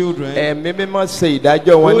 and children, Ẹ̀mí mímọ́ ṣe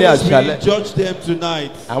ìdájọ́ wọn ní Holy Spirit, àṣálẹ́. judge them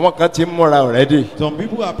tonight. Àwọn kan ti ń múra already. Some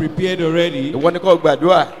people are prepared already. Ìwọ ni kò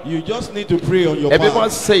gbàdúrà. You just need to pray on your Ẹ̀mí mímọ́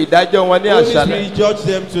part. ṣe ìdájọ́ wọn ní Holy àṣálẹ́. Spirit, judge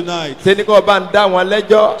them tonight. Ṣé ni kò bá ń dá wọn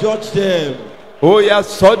lẹ́jọ́? Judge them. Ó yá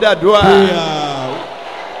sọ́dàdúrà. Prayer.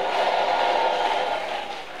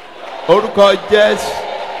 Orúkọ Jésù.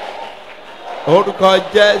 Orúkọ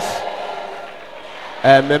Jésù.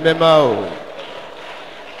 Ẹ̀mí mímọ́ o.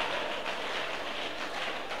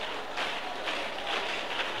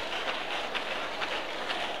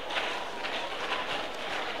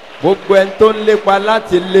 Gbogbo ẹni tó ń lépa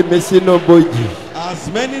láti lé mi sínú bojì. As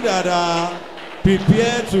many that are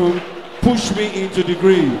prepared to push me into the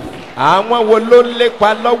grave. Àwọn wo ló ń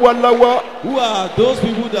lépa lọ́wọ́lọ́wọ́? Who are those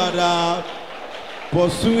people that are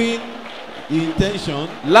pursuing the intention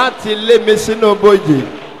Láti lé mi sínú bojì.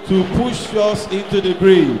 to push us into the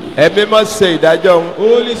grave? Ẹ̀mí mọ́ ṣe ìdájọ́ wọn.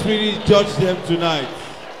 Holy Spirit, judge them tonight.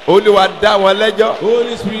 Olúwa dá wọn lẹ́jọ́.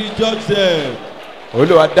 Holy Spirit, judge them.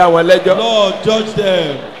 Olúwa dá wọn lẹ́jọ́. Lord, judge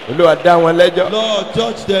them. Olúwa dá wọn lẹ́jọ́. Lord,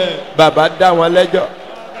 judge them. Bàbá dá wọn lẹ́jọ́.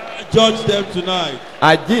 Judge them tonight.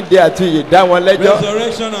 Àjíǹde àti ìyè dá wọn lẹ́jọ́.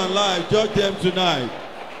 Resurrection and life, judge them tonight.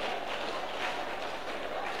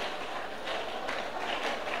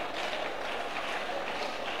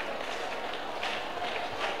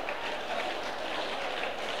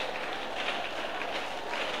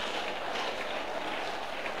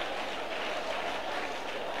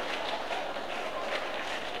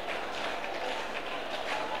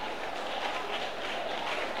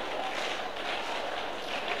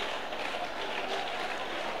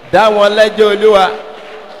 Dá wọn lẹ́jọ́ Olúwa.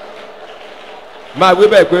 Máa wí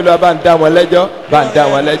bẹ́ẹ̀ pé Olúwa bá ń dá wọn lẹ́jọ́. Bá ń dá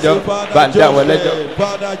wọn lẹ́jọ́. Bá ń dá wọn lẹ́jọ́.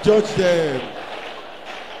 Father, judge them.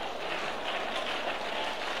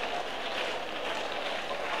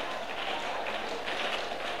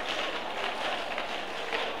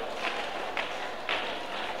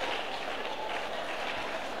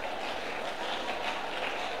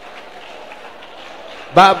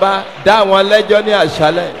 Bàbá dá wọn lẹ́jọ́ ní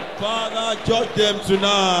àṣálẹ́. Father, judge them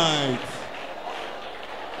tonight.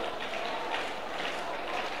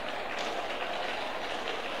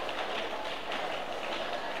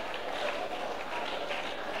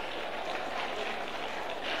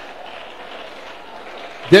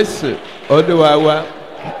 Jésù Olúwa wa.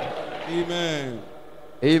 Amen.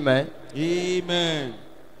 Amen. Amen.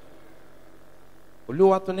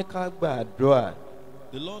 Olúwa tún ní ká gbàdúrà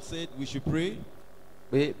The Lord said we should pray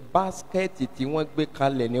pé báskẹ́ẹ̀tì tí wọ́n gbé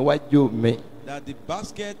kalẹ̀ níwájú mi that the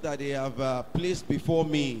basket that they have placed before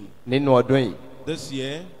me nínú ọdún yìí. this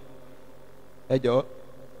year, Ẹ jọ̀ọ́,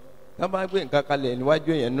 tá bá gbé nǹkan kalẹ̀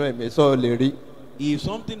níwájú yẹn nú ẹ̀mí sọ lè rí. if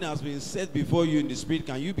something has been set before you in the spirit,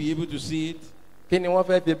 can you be able to see it? Kí ni wọ́n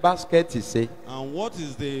fẹ́ fi báskẹ́ẹ̀tì ṣe? And what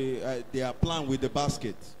is their plan with the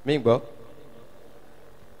basket? Mí gbọ́.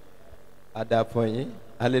 Àdàfọ̀ yín.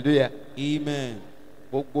 Hallelujah. Amen.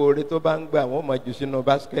 Gbogbo oore tó bá ń gbà wọ́n máa jù sínú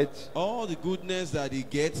báskẹ́ẹ̀tì. All the goodness that he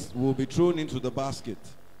gets will be thrown into the basket.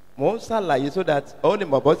 Mo ń ṣàlàyé so that ó lè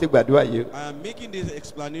mọ̀ bọ́ sí gbàdúrà yìí. I am making this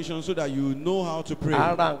explanation so that you know how to pray.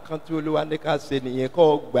 Ara nǹkan tí Olúwa ní ká ṣe nìyẹn kó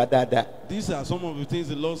o gbà dáadáa. These are some of the things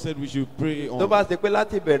the Lord said we should pray Tó on. bá ṣe pé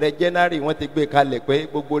láti bẹ̀rẹ̀ January wọ́n ti gbé kalẹ̀ pé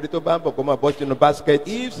gbogbo oore tó bá ń bọ̀ kó máa bọ́ sínú báskẹ́ẹ̀tì.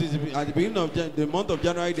 If since at the beginning of the month of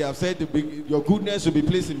January they have said your goodness will be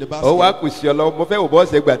placed in the Ó wá basket, kù sí ọ lọ́wọ́, mo fẹ́ wò bọ́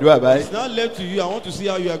ṣe gbàdúrà báyìí. it's now left to you. I want to see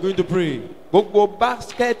how you are going to pray. Gbogbo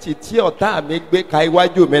báskẹ́ẹ̀tì tí ọ̀tá mi gbé ka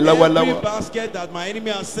iwájú mi Every lọ́wọ́lọ́wọ́. basket that my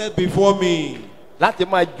enemy has set before me, láti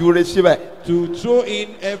máa jure síbẹ̀. To throw in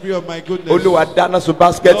every of my goodness. Olúwa dáná sun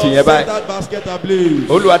basket Lord, yẹn set báyìí. that basket ablaze.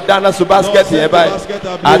 Olúwa dáná sun basket Lord, set yẹn the báyìí. basket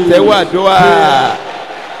ablaze. Àtẹ̀wọ́ àdúrà.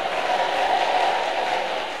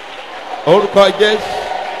 Pray. Orúkọ Jésù.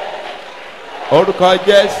 Orúkọ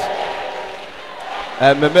Jésù.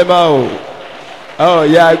 Ẹ̀mí mímọ́ o.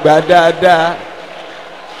 Ọ̀ya àgbà dáadáa.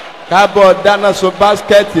 Kábọ̀ dáná sun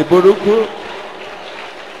basket burúkú.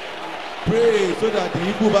 Pray so that the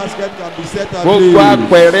evil basket can be set Gbogbo ablaze.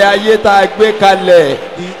 àpẹẹrẹ ayé tá a gbé kalẹ̀.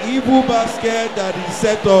 The evil basket that is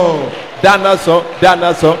set up. Dáná sun,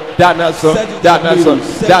 dáná sun, dáná sun, dáná sun,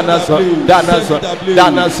 dáná sun, dáná sun,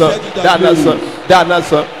 dáná sun, dáná sun, dáná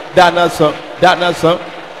sun, dáná sun, dáná sun.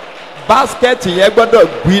 Basket yẹn gbọ́dọ̀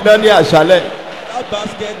gbiná ní àṣálẹ̀. That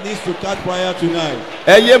basket needs to catch fire tonight.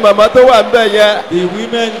 Ẹyẹ màmá tó wà ń bẹ̀ yẹn. The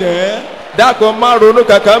women there, Dákun má ronú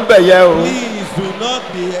kankan ń bẹ̀ yẹn o. please do not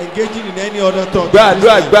be engaging in any other thought.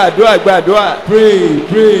 Gbàdúrà gbàdúrà gbàdúrà. Pray,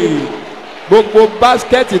 pray. Gbogbo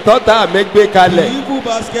basket tọ́ta mi gbé The kalẹ̀. evil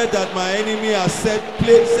basket that my enemy has set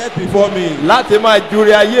before me Láti máa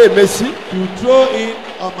jure ayé mi sí. to throw in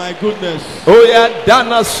on my goodness. Ó yá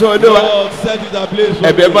dáná sun Olúwa. Lord, set it ablaze for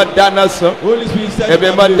Ẹ̀bẹ̀ me. má dáná sun. Holy Spirit, set it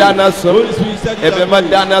Ẹ̀bẹ̀ má ablaze. dáná sun. Holy Spirit, set it Ẹ̀bẹ̀ má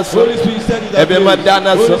ablaze. dáná sun. Holy Spirit, set it Ẹ̀bẹ̀ má ablaze.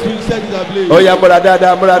 dáná Holy sun. Spirit, set it ablaze. Ó yá múra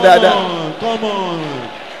dáadáa múra dáadáa. Come on.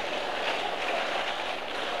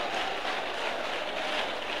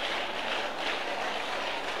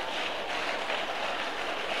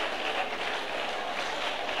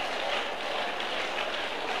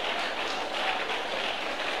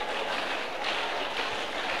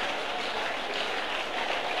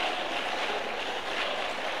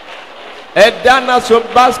 Ẹ dáná sun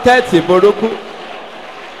basket burúkú.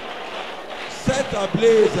 Set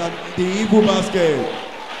ablaze at the evil basket.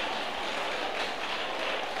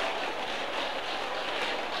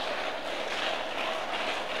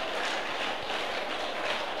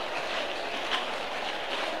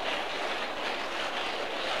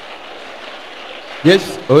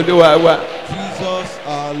 Yes, Olúwa wa. Jesus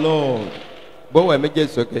our Lord. Gbówó ẹ̀mí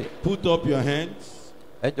Jésù sókè. Put up your hands.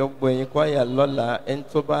 Ẹ jọ gbọ́ ẹ̀yin kwaya lọ́la ẹni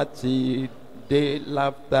tó bá ti dé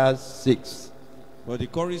laughter 6. But the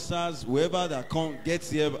choristers, whoever that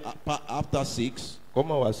gets here after 6, Kó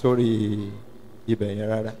má wá sórí ibẹ̀ yẹn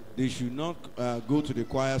rárá. they should not go to the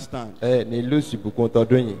choir stand. Ẹ ní lùsì ìbùkún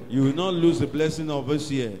tọdún yìí. You will not lose the blessing of this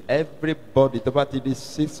year. Everybody tó bá ti di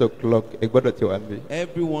 6 o'clock ẹ gbọ́dọ̀ ti wà níbí.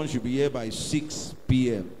 Everyone should be here by 6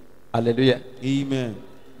 p.m. Hallelujah. Amen.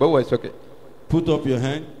 Gbówó ẹ̀ sókè. Put up your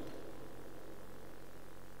hand.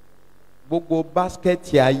 Gbogbo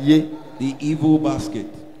báskẹ̀tì ayé The evil basket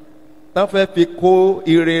tán fẹ́ fi kó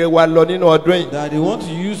ire wa lọ nínú ọdún yìí. that they want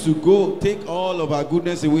to use to go take all of our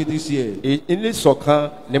goodness away this year. Ilé ìṣọ̀kan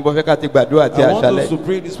ni mo fẹ́ ká ti gbàdúrà àti I want us àṣálẹ̀. to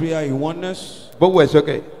pray this prayer in oneness. Gbówó ẹ̀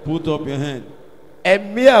sókè. Put up your hand.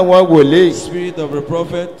 Ẹ̀mí àwọn wòlíì. Spirit of the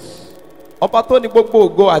prophets, Ọba tó ní gbogbo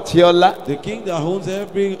ògo àti ọlá. the king that owns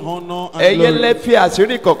every honor and Ẹ̀yin lẹ glory. fi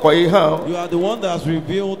àṣírí kọ̀kọ̀ yìí hàn. You are the one that has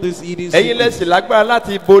revealed this hidden Ẹ̀yin lẹ secret. sì lágbára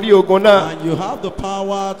láti borí ogun náà. And you have the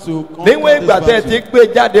power to conquer Níwọ̀n this ìgbà tẹ́ ẹ ti battle.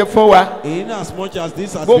 gbé jáde fún wa. In as much as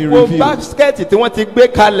this has been Gbogbo revealed, báskẹ̀tì tí wọ́n ti gbé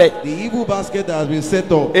kalẹ̀. the evil basket that has been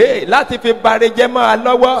set up Láti fi bare jẹ́ máa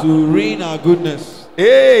lọ́wọ́. to ruin our goodness.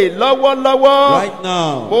 Lọ́wọ́lọ́wọ́. Right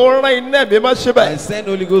now, Mo rán iná mi mọ́ síbẹ̀. I send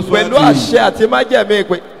Holy Ghost fire Pẹ̀lú to you àṣẹ àti májẹ̀mí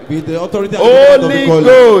ìpè. with the authority and the command of Holy the calling.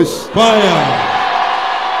 Ghost. Fire.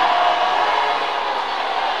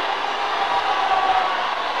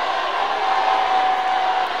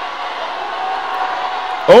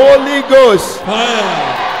 Holy Ghost.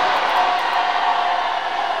 Fire.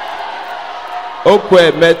 Ó kù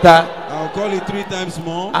ẹ̀mẹ́ta. I'll call it 3 times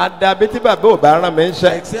more. Àdàbí tí bàbá ò bá rán mi ń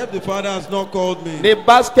ṣe. Except the Father has not called me. Ní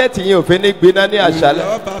báskẹ̀tì yìí ò fi ní gbiná ní Will àṣálẹ̀.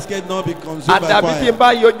 our basket not be consumed by Àdàbí tí n fire?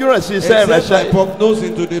 bá yọjú ràn sí iṣẹ́ Except my ìránṣẹ́. prognosis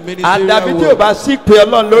into the Àdàbí tí ò ministerial bá world. sí pé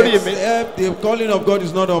Ọlọ́run lórí mi. Except the calling of God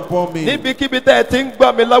is not upon me. Níbikíbi tẹ́ ẹ ti ń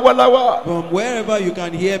gbọ́ mi lọ́wọ́lọ́wọ́. From wherever you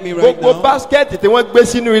can hear me right Gbogbo now, báskẹ̀tì tí wọ́n gbé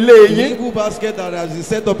sínú ilé the yín. evil basket that has been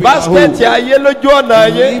set up in our home, Báskẹ̀tì ayé lójú ọ̀nà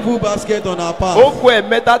the yín. evil basket on our path. Ó kù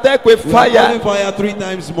ẹ̀mẹ́ta tẹ́ pé We are fáyà. calling fire 3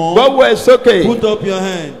 times more. Gbọ́wọ́ ẹ̀ sókè. Put up your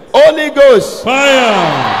hand. Holy Ghost.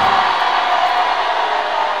 Fire.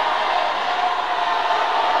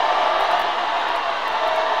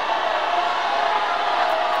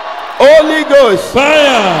 Holy Ghost.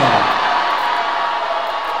 Fire.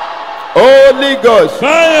 Holy Ghost.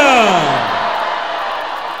 Fire.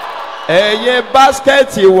 Ẹ̀yin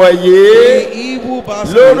báskẹ̀tì wọ̀nyí. The evil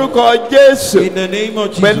basket. Lórúkọ Jésù. In the name of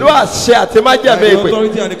Jesus. Pẹ̀lú àṣẹ àti By májẹ̀mí the ìpè.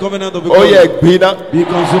 authority and the covenant of the Ó yẹ God. gbiná. Be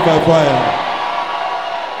consumed by fire.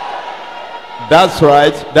 That's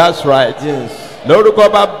right. That's right. Yes. lórúkọ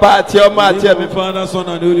bàbá àti ọmọ In àti the name ẹ̀mí. of Father, Son,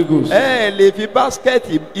 and Holy Ghost. ẹ lè fi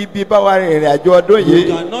báskẹ̀tì ibi bá wa rìnrìn àjò ọdún You yìí.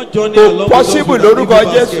 cannot journey Kò along with us possible without lórúkọ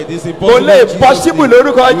leaving Jésù. basket. It's Kò impossible lè in Jesus' possible name.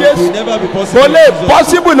 lórúkọ It will Jésù. never be possible Kò in lè Jesus' name.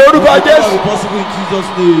 possible It lórúkọ will never Jésù. be possible in Jesus'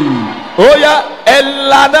 name. Ó yá ẹ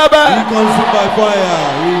lànà Be bẹ́ẹ̀. consumed by fire.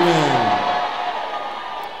 Amen.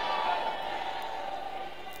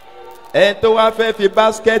 Ẹ tó wá fẹ́ fi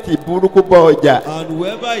báskẹ̀tì burúkú bọ ọjà. And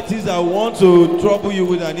whoever it is that want to trouble you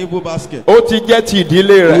with an evil basket, Ó ti jẹ́ ti ìdílé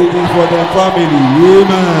it rẹ̀. is for their family.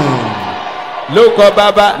 Amen. Lórúkọ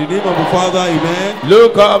bàbá. In the name of the Father, amen.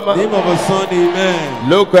 Lórúkọ In the ọmọ. name of the Son, amen.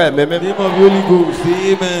 Lórúkọ ẹ̀mí In the mímọ́. name of the Holy Ghost,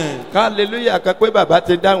 amen. Hallelujah kan pé bàbá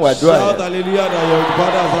ti dáhùn àdúrà Shout yẹn. hallelujah that your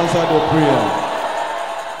Father has answered your prayer.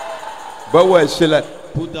 Bọ́wọ́ ẹ̀ sílẹ̀.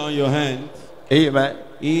 Put down your hand. Amen.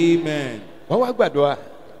 Amen. Wọ́n wá gbàdúrà.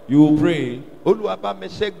 You will pray. Olúwa bá mi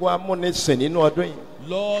ṣẹ́gun amúnisìn nínú ọdún yìí.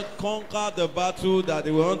 Lord, conquer the battle that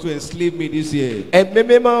they want to enslave me this year. Ẹ̀mí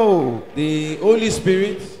mímọ́ o. The Holy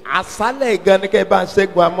Spirit, Àṣálẹ̀ gan ni kẹ́ ẹ bá ń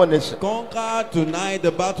ṣẹ́gun amúnisìn. conquer tonight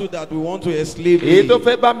the battle that we want to enslave Èyí me. tó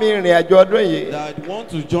fẹ́ bá mi rìn àjò ọdún yìí. That want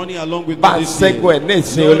to journey along with Bá me ń this year. ṣẹ́gun ẹ̀ ní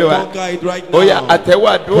ìsìn Lord, Olúwa. conquer it right Ó yá now.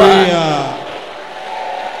 àtẹ̀wọ́ àdúrà. Prayer.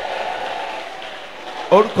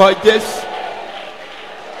 Orúkọ Jésù.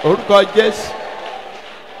 Orúkọ Jésù.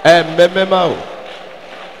 Ẹ̀mí mímọ́ o.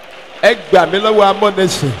 Ẹ gbà mí lọ́wọ́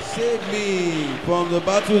amúnisìn. Save me from the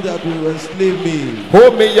battle that will enslave me.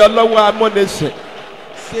 Kó mi yọ lọ́wọ́ amúnisìn.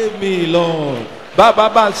 Save me, Lord. Bàbá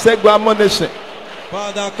bá ń ṣẹ́gun amúnisìn.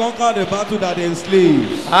 Father, conquer the battle that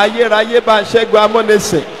enslaves. Ayérayé bá ń ṣẹ́gun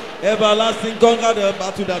amúnisìn. Everlasting, conquer the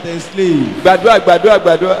battle that enslaves. Gbàdúrà gbàdúrà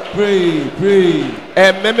gbàdúrà. Pray, pray.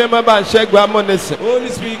 Ẹ̀mí mímọ́ bá ń ṣẹ́gun amúnisìn. Holy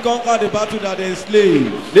Spirit, conquer the battle that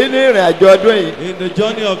enslaves. Nínú ìrìn àjò ọdún yìí. In the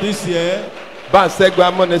journey of this year, Bá ń ṣẹ́gun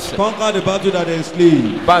amúnisìn. conquer the battle that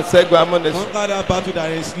enslaves. Bá ń ṣẹ́gun amúnisìn. Conquer that battle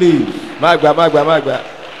that enslaves. Má gbà má gbà má gbà.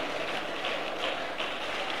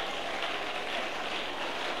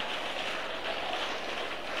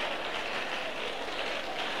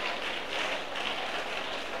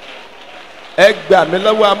 Ẹ gbà mí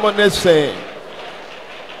lọ́wọ́ amúnisìn.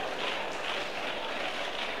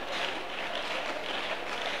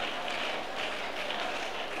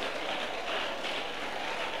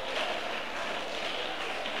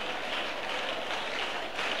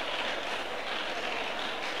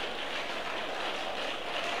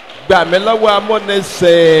 Gbà mí lọ́wọ́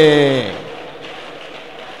amúnisìn.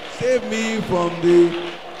 Save me from the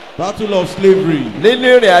battle of slavery. Nínú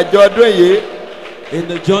ìrìn àjò ọdún yìí. In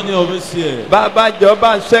the journey of this year, Bàbá jọ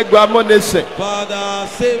bá ń ṣẹ́gun amúnisìn. Father,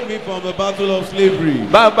 save me from the battle of slavery.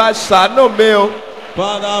 Bàbá ṣàánú mi o.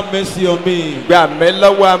 Father, have mercy on me. Gbà mí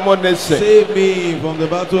lọ́wọ́ amúnisìn. Save me from the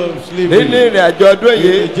battle of Nínú slavery. ìrìn àjò ọdún In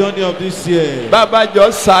yìí. the journey of this year, Bàbá jọ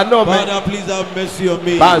ṣàánú mi. Father, please have mercy on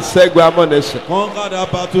me. Bá ń ṣẹ́gun amúnisìn. Conquer that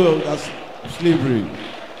battle of slavery.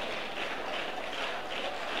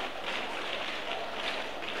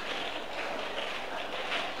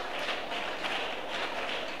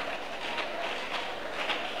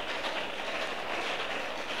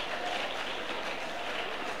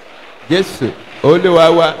 Jésù Olúwa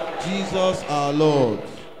wa. Jesus our Lord.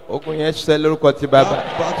 Ogun yẹn ṣẹ lórúkọ ti bàbá.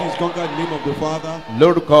 That battle is conquered in the name of the Father,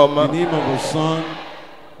 Lórúkọ in the ọmọ. name of the Son,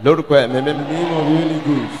 Lórúkọ ẹ̀mí in the mímọ́. name of the Holy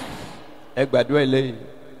Ghost. Ẹ gbàdúrà eléyìí.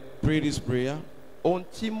 Pray this prayer. Ohun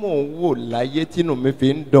tí mò ń wò láyé tínú mi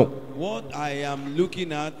fi ń dùn. What I am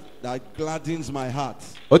looking at that gladdens my heart.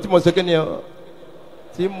 Ó tí mo ṣe kí ni ọ?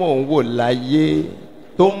 Tí mò ń wò láyé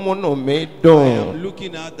tó múnú mi I dùn. am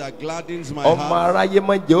looking at that gladdens my Ọmọ heart. aráyé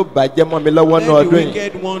má jẹ́ ó bàjẹ́ mọ́ mi lọ́wọ́ Let ní the ọdún yìí.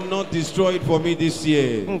 wicked one not destroy it for me this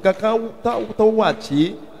year. Nǹkan kan tó wà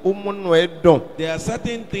tí ó múnú ẹ dùn. There are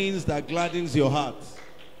certain things that gladdens your heart.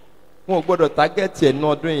 Wọn ò gbọ́dọ̀ tágẹ́tì ẹ̀ ní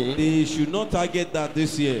ọdún yìí. They should not target that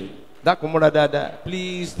this year. Dákun múra dáadáa.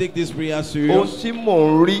 Please take this prayer Ohun serious. tí mò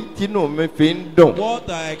ń rí tínú mi fi ń dùn. What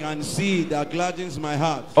I can see that gladdens my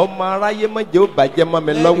heart. Ọmọ aráyé má jẹ́ ó bàjẹ́ mọ́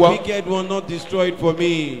mi Let the lọ́wọ́. wicked one not destroy it for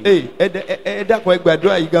me. Ẹ dákun ẹ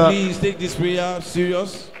gbàdúrà yìí gan. Please take this prayer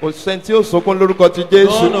serious. Kò sẹ́ni tí ó sunkún lórúkọ ti None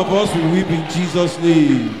Jésù. of us will weep in Jesus'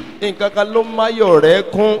 name. Nǹkan kan ló máyọ̀ rẹ̀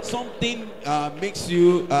kún. Something makes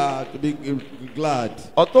you to be glad.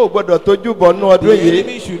 Ọ̀tọ̀ ò gbọ́dọ̀ tójú bọ̀ nú The ọdún yìí.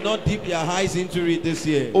 enemy should not dip their eyes into it this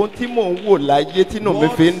year. Ohun tí mò ń wò láyé tínú mi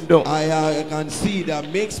What fi ń dùn. I can see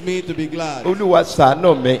that makes me to be glad. Olúwa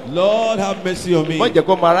ṣàánú mi. Lord, have mercy on me. Má jẹ́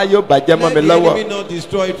kó ọmọ aráyé ó bàjẹ́ mọ́ Let mi the lọ́wọ́. enemy not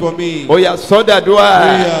destroy it for me. Ó yá sọ́dàdúrà.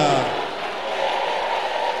 Prayer.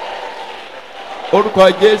 Orúkọ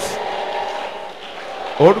Jésù.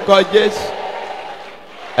 Orúkọ Jésù.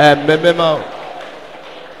 Ẹ̀mí mímọ́.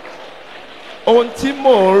 Ohun tí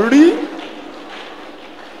mò ń rí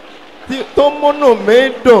tó múnú mi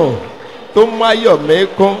dùn tó mú ayọ̀ mi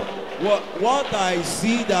kún. What I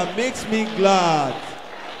see that makes me glad.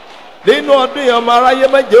 Nínú ọdún yìí ọmọ aráyé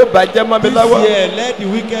méje ó bàjẹ́ mọ́ mi This lọ́wọ́. year, let the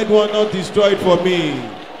wicked one not destroy it for me.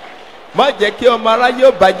 Má jẹ́ kí ọmọ aráyé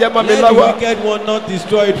ó bàjẹ́ mọ́ mi Let the lọ́wọ́. wicked one not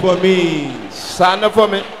destroy it for me. Ṣàánú fún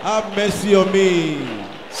mi. Have mercy on me.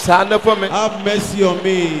 Ṣàánú fún mi. Have mercy on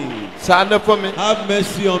me. Ṣàánú fún mi. Have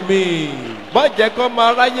mercy on me. Má jẹ́ kí ọmọ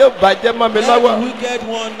aráyé ó bàjẹ́ mọ́ mi Let lọ́wọ́. the wicked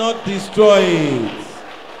one not destroy it.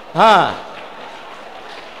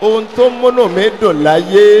 Ohun tó múnú mi dùn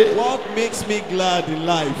láyé. What makes me glad in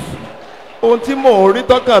life? Ohun tí mò ń rí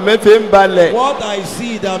tọ́kàn mi fi ń balẹ̀. What I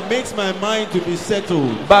see that makes my mind to be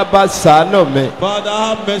settled. Bàbá ṣàánú mi. Father,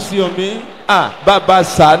 have mercy on me. Bàbá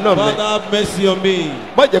ṣàánú mi. Father, have mercy on me.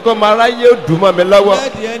 Má jẹ́ kí ọmọ aráyé ó dùn mọ́ mi lọ́wọ́.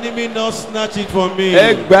 Let the enemy not snatch it from me.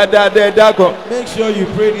 Ẹ gbà dáadáa ẹ dákun. Make sure you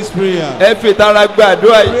pray this prayer. Ẹ fi tara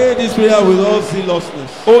gbàdúrà yìí. Pray this prayer with all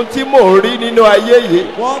zealousness. Ohun tí mò ń rí nínú ayé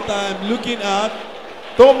yìí. What I am looking at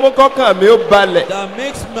Tó mú kọ́kàn mi ó balẹ̀. that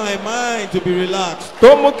makes my mind to be relaxed.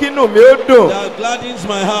 Tó mú kínú mi ó dùn. That gladdens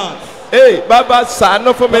my heart. Bàbá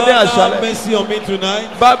ṣàánú fún mi ní Father, have àṣálẹ́. mercy on me tonight.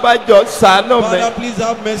 Bàbá jọ ṣàánú mi. Father, please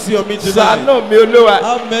have mercy on me tonight. Ṣàánú mi Olúwa.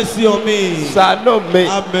 Have mercy on me. Ṣàánú mi.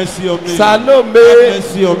 Have mercy on me. Ṣàánú mi. Have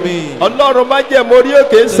mercy on me. Ọlọ́run má jẹ́ mo rí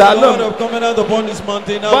òkè The ṣàánú Lord mi. of covenant upon this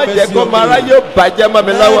mountain, Má have jẹ́ mercy kó on máa me. ráyè ó bàjẹ́ mọ́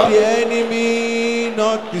mi lọ́wọ́. Let the enemy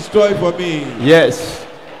not destroy for me. Yes.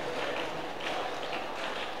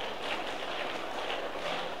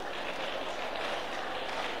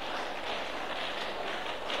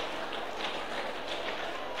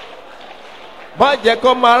 Má jẹ́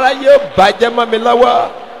kó máa ráyè ó bàjẹ́ mọ́ mi lọ́wọ́.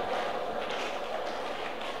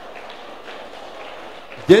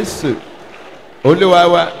 Jésù Olúwa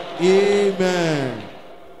wa. Amen.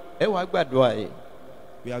 Ẹ wá gbàdúrà yìí.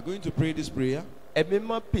 We are going to pray this prayer. Ẹ̀mí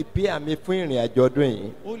mọ́ pìpì àmì fún ìrìn àjò ọdún yìí.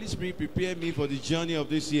 Holy Spirit, prepare me for the journey of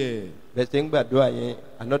this year. Bẹ́ẹ̀ ṣe ń gbàdúrà yẹn,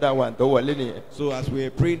 another one tó wọlé nìyẹn. So as we are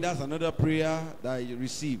praying, that's another prayer that you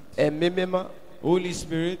received. Ẹ̀mí mímọ́. Holy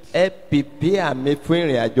Spirit, Ẹ pìpì àmì fún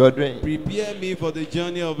ìrìn àjò ọdún yìí. prepare me for the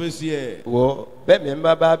journey of this year. Wo bẹ́ẹ̀ mi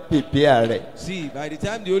bá pìpì àrẹ̀. See, by the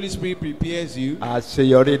time the Holy Spirit prepares you,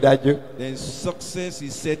 Àṣeyọrí dájú. then success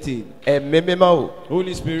is certain. Ẹ̀mí mímọ́ o.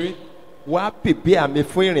 Holy Spirit, Wá pìpì àmì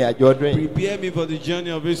fún ìrìn àjò ọdún yìí. prepare me for the journey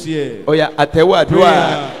of this year. Ó yá àtẹ̀wọ́ àdúrà.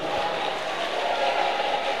 Prayer.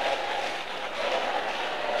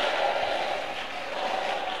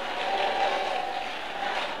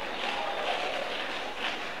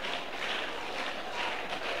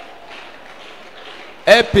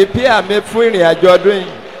 Ẹ pìpì àmì fún ìrìn àjò ọdún yìí.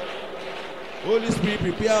 Holy Spirit,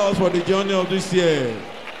 prepare us for the journey of this year.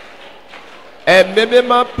 Ẹ̀mí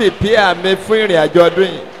mímọ́ pìpì àmì fún ìrìn àjò ọdún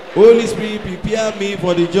yìí. Holy Spirit, prepare me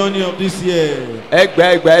for the journey of this year. Ẹ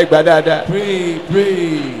gbà dáadáa. Pray,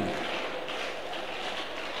 pray.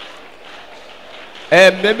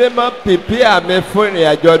 Ẹ̀mí mímọ́ pìpì àmì fún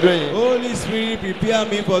ìrìn àjò ọdún yìí. Holy Spirit, prepare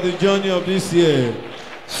me for the journey of this year.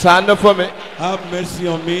 Ṣàánú fún mi. Have mercy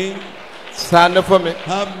on me. Ṣàánú fún mi.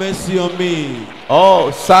 Have mercy on me.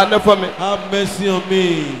 Ṣàánú fún mi. Have mercy on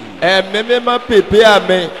me. Ẹ̀mí mímọ́ pìpì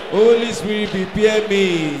àmì Holy Spirit, prepare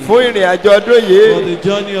me fún ìrìn àjò ọdún for yìí. the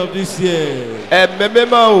journey of this year. Ẹ̀mí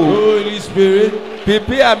mímọ́ o. Holy Spirit,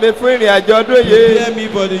 Pìpì àmì fún ìrìn àjò ọdún yìí. prepare me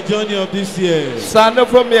for the journey of this year. Ṣàánú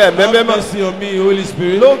fún mi ẹ̀mí Have mímọ́. mercy on me, Holy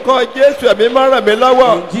Spirit. Lórúkọ Jésù ẹ̀mí mímọ́ ràn mí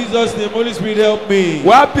lọ́wọ́. In Jesus' name, Holy Spirit, help me.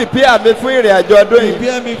 Wá pìpì àmì fún ìrìn àjò ọdún yìí.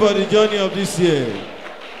 Prepare me for the journey of this year.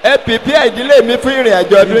 Ẹ pìpì ìdílé mi fún ìrìn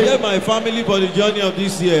àjò ọdún Prepare yìí. my family for the journey of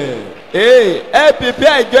this year. Ẹ pìpì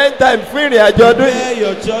joint time fún ìrìn àjò ọdún yìí. Prepare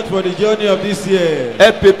your church for the journey of this year.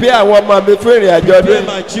 Ẹ pìpì àwọn ọmọ mi fún ìrìn àjò ọdún Prepare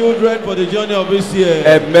yìí. my children for the journey of this year.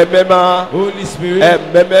 Ẹ̀mí mímọ́. Holy Spirit.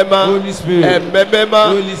 Ẹ̀mí mímọ́. Holy Spirit. Ẹ̀mí mímọ́.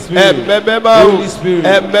 Holy Spirit. Ẹ̀mí mímọ́. Holy Spirit.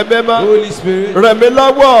 Ẹ̀mí mímọ́. Holy Spirit. Ràn mí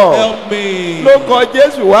lọ́wọ́. Help me. Lórúkọ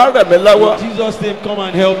Jésù wá ràn mí lọ́wọ́. In Jesus' name, come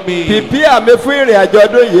and help me. Pìpì àmì fún ìrìn àjò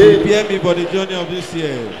ọdún yìí. Prepare me for the journey of this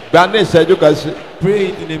year. Gba ní ìṣẹ́jú kan sí. Pray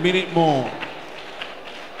it in a minute more.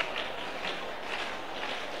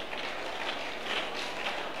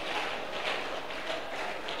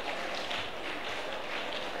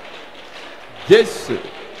 Jésù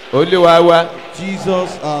Olúwa wa.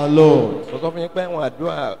 Jesus our Lord. Mo sọ fún yín pé àwọn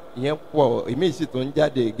àdúrà yẹn pọ̀, èmi sì tún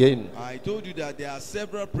jáde again. I told you that there are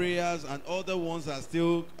several prayers and other ones are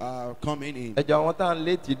still coming in. Ẹjọ́ àwọn tá à ń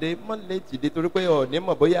létí dé, mọ́ létí dé torí pé ọ̀ní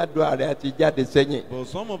mọ̀ bóyá àdúrà rẹ̀ ti jáde sẹ́yìn. But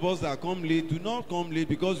some of us that come late do not come late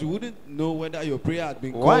because you wouldn't know whether your prayer had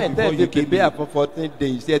been Why called before tẹ́ you fi came prepare late. for 14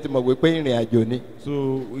 days ẹ ti mọ̀ wípé ìrìn àjò ni.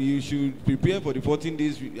 So you should prepare for the 14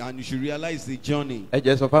 days and you should realize the journey. Ẹ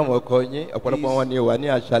jẹ́ sọ fáwọn ọkọ yín, ọ̀pọ̀lọpọ̀ wọn ni ò wá ní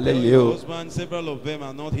àṣálẹ́ Tell yìí your o. husband, several of them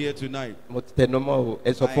are not here tonight. Mo ti tẹnu mọ́ o,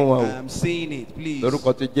 ẹ sọ I fún wọn o. am saying it, please.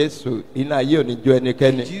 Lórúkọ ti Jésù, iná ayé ò ní jó In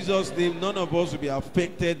ẹnikẹ́ni. Jesus' name, none of us will be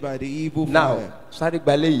affected by the evil Now, fire. sáré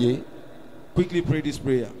gbalẹ̀ yìí. Quickly pray this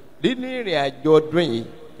prayer. Nínú ìrìn àjò ọdún yìí,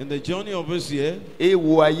 In the journey of this year,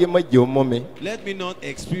 ewu ayé má jẹ́ ó mú mi. let me not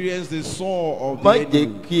experience the sore of the Má jẹ́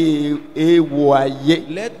enemy. kí ewu ayé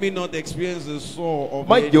Let me not experience the sore of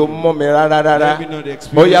má the jẹ́ ó enemy. mú mi rárá rárá. Let me not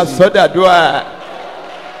experience Bóyá it. sọ́dàdúrà.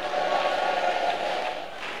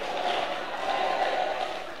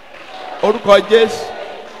 Orúkọ Jésù,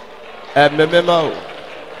 ẹ̀mí mímọ́ o.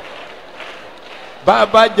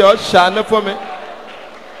 Bàbá jọ ṣàánú fún mi.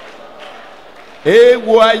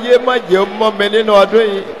 Ewu ayé má jẹ́ ó mú mi nínú ọdún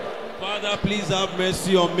yìí. Father, please have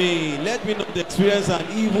mercy on me. Let me not experience an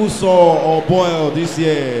evil sore or boil this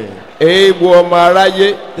year. Ewu ọmọ aráyé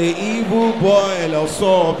The evil boil or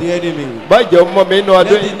sore of the enemy. má jẹ́ ó mú mi nínú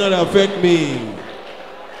ọdún Let it yìí. not affect me.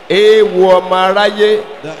 Ewu ọmọ aráyé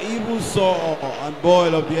The evil sore and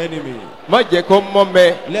boil of the enemy. má jẹ́ kó mú mi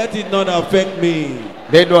Let it not affect me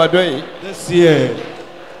nínú ọdún yìí. this year.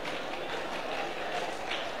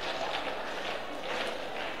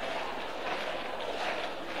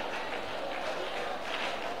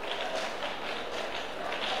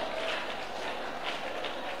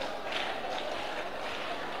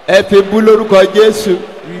 Ẹ fi bú lórúkọ Jésù.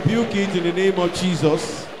 Rebuke it in the name of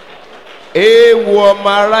Jesus. Ewu ọmọ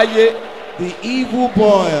aráyé The evil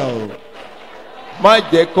boil. má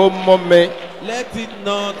jẹ́ kó mú mi. Let it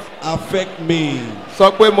not affect me.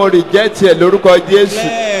 Sọ pé mo reject ẹ̀ lórúkọ Jésù.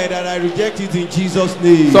 Declare that I reject it in Jesus'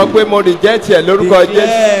 name. Sọ pé mo reject ẹ̀ lórúkọ Jésù.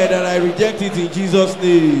 Declare that I reject it in Jesus'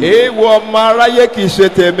 name. Ewu ọmọ aráyé kìí ṣe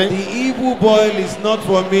tèmi. The evil boil is not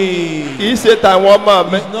for me. Kìí ṣe tàwọn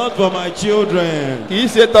ọmọ mi. It's not for my children. Kìí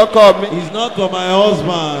ṣe tọkọ mi. It's not for my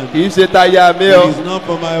husband. Kìí ṣe táyà mi o. It's not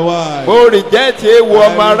for my wife. Mo reject ewu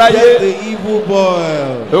ọmọ I reject aráyé. the evil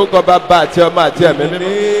boil. Lórúkọ bàbá àti ọmọ àti In ẹ̀mí the mímọ́.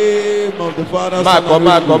 name of the Father, Máa Son, kọ and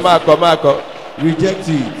máa Holy kọ Ghost. máa kọ máa kọ. Reject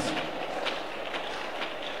it.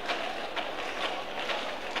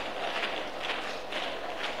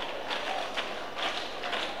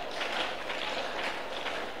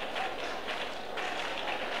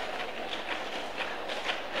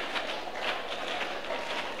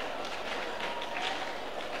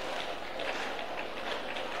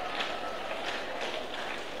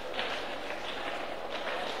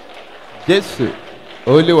 Jésù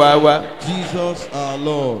Olúwa wa. Jesus our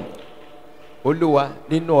Lord. Olúwa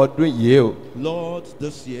nínú ọdún yìí o. Lord,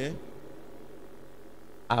 this year,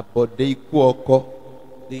 Àbọ̀dé ikú ọkọ.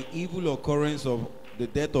 the evil occurrence of the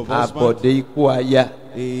death of husband, Àbọ̀dé ikú aya.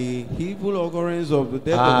 the evil occurrence of the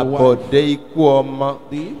death of a wife, Àbọ̀dé ikú ọmọ.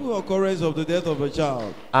 the evil occurrence of the death of a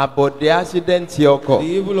child, Àbọ̀dé ásídẹ́ǹtì the ọkọ̀.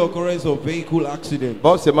 evil occurrence of vehicle accident.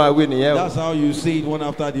 Bọ́ọ̀sì máa wí nìyẹn o. That's how you say it one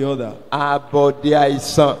after the other. Àbọ̀dé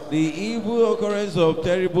àìsàn. The evil occurrence of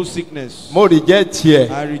terrible sickness. Mo reject ẹ̀.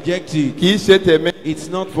 I reject it. Kìí ṣe tèmi. It's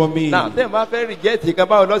not for me. Náà tẹ́ ẹ̀ máa fẹ́ reject kan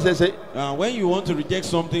báwo ló ṣe ṣe. When you want to reject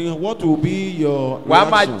something, what will be your Wàá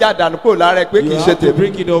máa reaction? já dànù kúrò lára ẹ pé You kìí ṣe have to tèmi.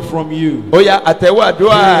 break it off from you. Ó yá àtẹ̀wọ́ àdúrà.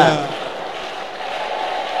 Prayer.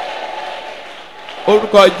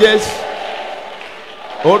 Orúkọ Jésù.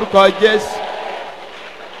 Orúkọ Jésù.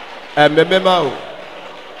 Ẹ̀mí mímọ́ o.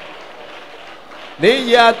 Ní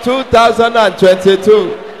year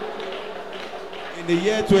 2022. In the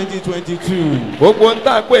year 2022, Gbogbo ń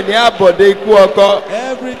tà pé ní àbọ̀dé ikú ọkọ.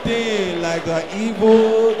 everything like the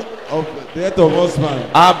evil of the death of husband,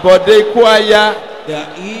 Àbọ̀dé ikú aya. the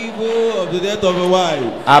evil of the death of a wife,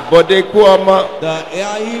 Àbọ̀dé ikú ọmọ. the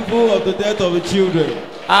evil of the death of the children,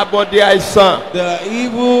 Àbọ̀dé àìsàn. the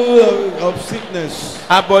evil of sickness,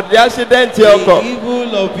 Àbọ̀dé ásídẹ́ǹtì the ọkọ̀.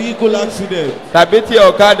 evil of vehicle accident, Tàbí ti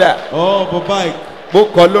ọ̀kadà. or of a bike. Mo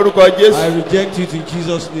kọ̀ lórúkọ I Jésù. reject it in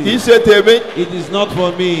Jesus' Kìí name. ṣe tèmi. It is not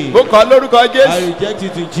for me. Mo kọ̀ lórúkọ I Jésù. reject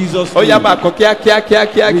it in Jesus' Ó yá name. máa kọ̀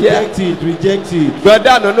kíákíákíákíá. Reject it, reject it.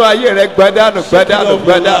 Gbọ́dánù nú ayé rẹ̀ gbọ́dánù Shake it gbọ́dánù off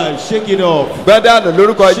your gbọ́dánù. life. Shake it off. Gbọ́dánù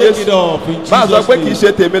lórúkọ Shake it Jésù. off in Máa sọ Jesus' pé kìí name.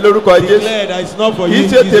 ṣe tèmi lórúkọ Jésù. Declare that it's not for you Kìí in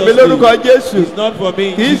ṣe tèmi Jesus' lórúkọ name. Jésù. It's not for me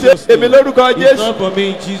in Kìí ṣe Jesus' tèmi name. lórúkọ It's Jésù. not for me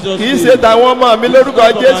in Jesus' Kìí name. ṣe tàwọn ọmọ mi It's lórúkọ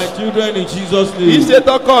not for my Jésù. children in Jesus' Kìí name. ṣe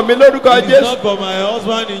tọkọ mi lórúkọ It's Jésù. not for my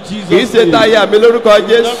husband in Kìí Jesus' ṣe name. táyà mi lórúkọ It's not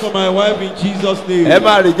Jésù. for my wife in Jesus' name. Ẹ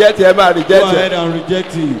máa reject ẹ máa Go reject ahead ẹ. and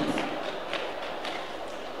reject it.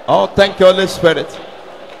 Oh, thank you, Holy Spirit.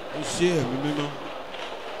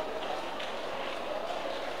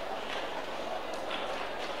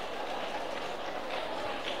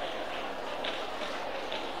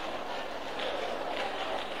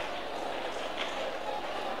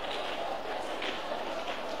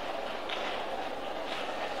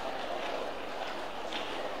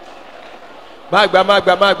 Má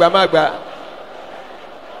gbà.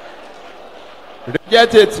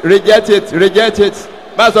 Reject it, reject it, reject it.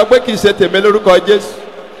 Má sọ pé kì í ṣe tèmi lórúkọ Jésù.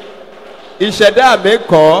 Ìṣẹ̀dá mi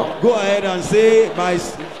kọ̀. Go ahead and say,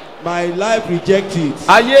 my life reject it.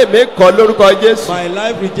 Ayé mi kọ̀ lórúkọ Jésù. My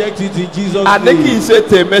life reject it in Jesus' Àní name. kì í ṣe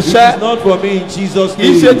tèmi It ṣẹ́. is not for me in Jesus' Kì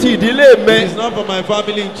í ṣe name. ti ìdílé mi. It is not for my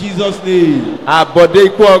family in Jesus' name. Àbọ̀dé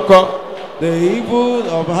ikú ọkọ. The evil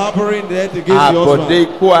of harboring death against the Àbọ̀dé husband.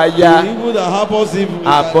 ikú aya. The evil that harbors evil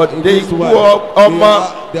Àbọ̀dé against the ikú wife. ọmọ.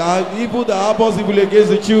 The evil that harbors evil against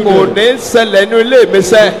the Kò children. ní ṣẹlẹ̀ nínú ilé mi It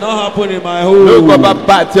sẹ́. did not happen in my home. Lórúkọ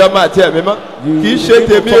bàbá àti ọmọ àti ẹ̀mí mọ́. Kì í ṣe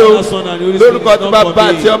tèmi o. Lórúkọ tí bàbá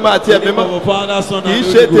àti ọmọ àti ẹ̀mí mọ́. Kì í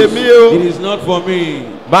ṣe tèmi o. It is not for me.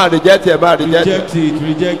 Máa reject ẹ̀, máa reject ẹ̀. Reject it,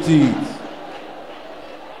 reject it.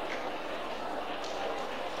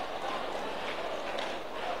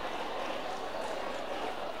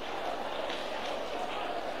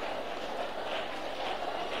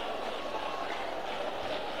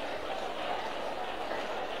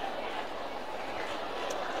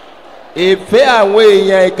 Ìfẹ́ àwọn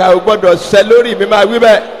èèyàn ìkà ò gbọ́dọ̀ ṣẹ lórí mi, máa wí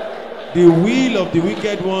bẹ́ẹ̀. The will of the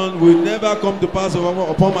wicked one will never come to pass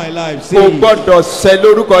upon my life. Say Kò it. gbọ́dọ̀ ṣẹ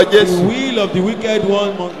lórúkọ The Jésù. will of the wicked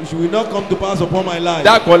one will not come to pass upon my life.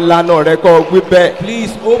 Dákun lànà rẹ kọ́ wí bẹ́ẹ̀.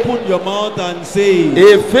 Please open your mouth and say,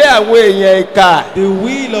 Ìfẹ́ àwọn èèyàn ìkà the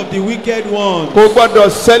will of the wicked one kò gbọ́dọ̀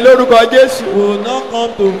ṣẹ lórúkọ Jésù. will not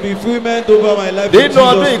come to fulfillment over my life. In Nínú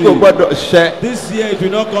ọdún Jesus' yìí kò name. gbọ́dọ̀ ṣẹ. This year it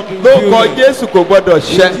will not come to Lórúkọ fulfillment. Jésù kò gbọ́dọ̀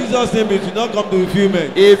ṣẹ. In Jesus' name it will not come to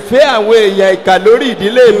fulfillment. Ìfẹ́ àwọn èèyàn ìkà lórí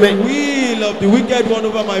ìdílé The mi, will of the wicked one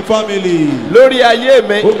over my family, lórí ayé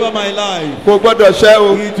mi, over my life, kò gbọ́dọ̀ ṣẹ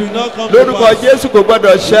o. it will not come to Lórúkọ pass. Jésù kò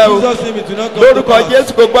gbọ́dọ̀ ṣẹ In o. Jesus' name it will not come to Lórúkọ pass.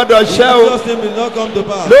 Jésù kò gbọ́dọ̀ ṣẹ o. In Jesus' name it will not come to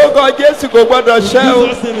pass. Lórúkọ Jésù kò gbọ́dọ̀ In ṣẹ o.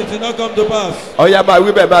 Jesus' name it will not come to pass. Ọ̀ya máa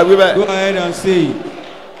wí bẹ́ẹ̀, máa wí bẹ́ẹ̀. Go ahead and say it.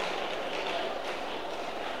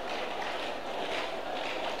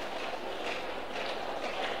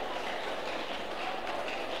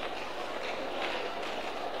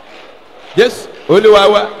 Jésù Olúwa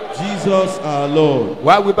wa. Jesus our Lord.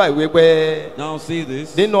 Wá wí báyìí wípé Now say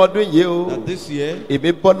this, nínú ọdún yìí o, that this year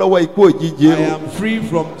èmi bọ́ lọ́wọ́ ikú òjijì I o. am free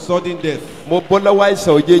from sudden death. Mo bọ́ lọ́wọ́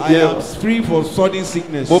àìsàn I òjijì am o. free from sudden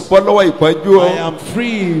sickness. Mo bọ́ lọ́wọ́ ìpọ́njú o. I am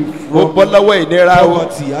free Mo from bọ́ lọ́wọ́ ìnira o.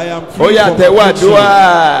 poverty. I am Ó free yá from tẹ̀wọ́ affliction.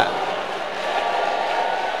 àdúrà.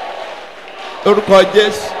 Orúkọ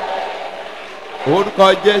Jésù.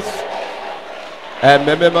 Orúkọ Jésù.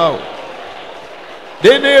 Ẹ̀mí mímọ́ o.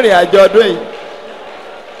 Nínú ìrìn àjò ọdún yìí.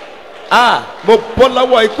 Mo bọ́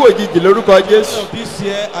lọ́wọ́ ikú òjijì lórúkọ Jésù. Of this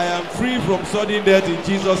year, I am free from sudden death in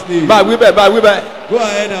Jesus' name. Máa wí bẹ́ẹ̀, máa wí bẹ́ẹ̀. Go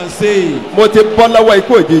ahead and say, Mo ti bọ́ lọ́wọ́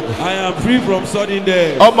ikú òjijì. I am free from sudden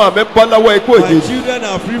death. Ọmọ mi bọ́ lọ́wọ́ ikú My òjijì. children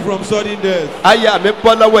are free from sudden death. Aya mi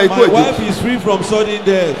bọ́ lọ́wọ́ ikú My òjijì. wife is free from sudden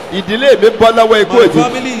death. Ìdílé mi bọ́ lọ́wọ́ ikú My òjijì.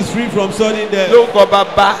 family is free from sudden death. Lórúkọ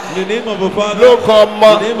bàbá. In the name of a Father, Lórúkọ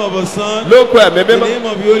ọmọ. in the name of a Son, Lórúkọ ẹ̀mí in the mímọ́. name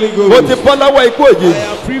of the Holy Mo ti Ghost. bọ́ lọ́wọ́ ikú I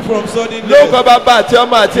òjijì. am free from sudden Lórúkọ death. bàbá àti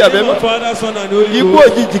ọmọ àti In ẹ̀mí the name mímọ́. of Father, Son, and Holy Ikú Ghost.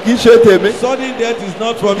 òjijì kì í ṣe tèmi. Sudden death is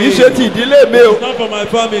not for Kì me. í ṣe ti ìdílé mi o. It's not for my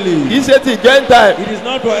family. Kì í ṣe ti Gentile. It is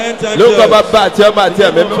not for end time Lórúkọ church. bàbá àti ọmọ àti In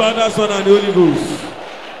ẹ̀mí the name of mímọ́. Father, Son, and Holy Ghost.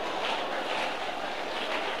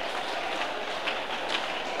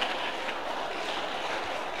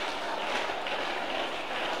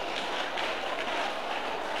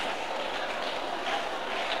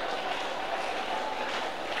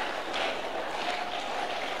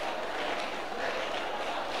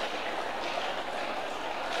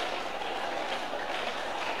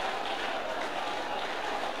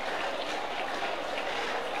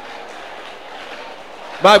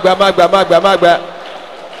 Má gbà, má gbà, má gbà, má gbà.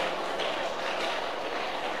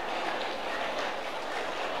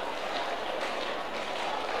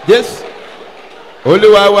 Jésù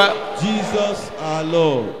Olúwa wa. Jesus our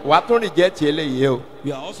Lord. Wà á tún reject eléyìí o.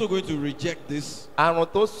 We are also going to reject this. Àrùn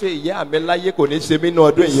tó ṣe ìyá mi láyé kò ní ṣe mí ní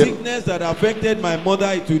ọdún The yìí. sickness that affected my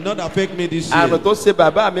mother, it will not affect me this year. Àrùn tó ṣe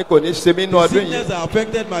bàbá mi kò ní ṣe mí ní The ọdún sickness yìí. that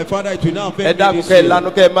affected my father, it will not Ẹ affect me dákun this kẹ́ ẹ year. lanu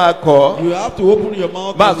kẹ́ ẹ máa kọ́. You have to open your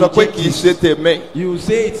mouth Máa and sọ pé reject kì í it. ṣe tèmi. You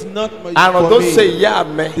say it's not Àrùn tó for ṣe me. ìyá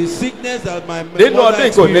mi. The sickness that my Nínú mother ọdún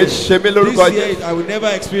yìí kò ní experienced, ṣe mí lórúkọ this year Jésù. I will never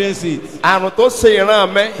experience it. Àrùn tó ṣe ìran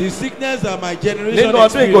mi. The sickness that my generation Nínú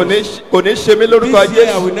ọdún yìí experienced, kò ní ṣe mí lórúkọ this year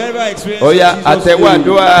I Jésù. will never experience Ó yá, it in Jesus' àtẹ̀wọ́ name.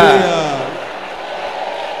 àdúrà. Prayer.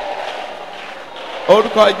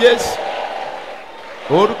 Orúkọ Jésù.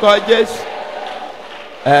 Orúkọ Jésù.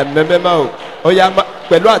 Ẹ̀mí mímọ́ o. Ó yá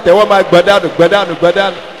pẹ̀lú àtẹ̀wọ́ máa gbọ́dánù gbọ́dánù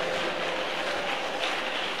gbọ́dánù.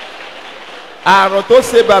 Àrùn tó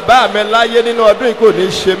ṣe bàbá mi láyé nínú ọdún yìí kò ní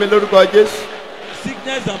ṣe mí lórúkọ Jésù.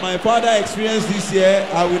 sickness that my father experienced this year,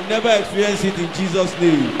 I will never experience it in Jesus'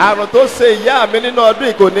 name. àrùn tó ṣe ìyá mi nínú ọdún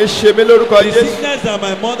yìí kò ní ṣe mí lórúkọ The Jésù. sickness that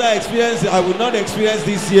my mother experienced, I will not experience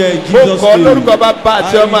this year in Mo Jesus' kọ̀ name. lórúkọ bàbá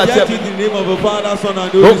àti ọmọ I àti reject ẹ̀mí. it in the name of the Father, Son,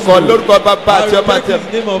 and the Mo Holy kọ̀ Spirit. lórúkọ bàbá I àti ọmọ reject àti it ẹ̀mí.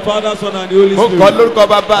 in the name of Father, Son, and the Holy Mo Spirit. kọ̀ lórúkọ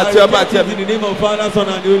bàbá I àti ọmọ reject àti it ẹ̀mí. in the name of Father, Son,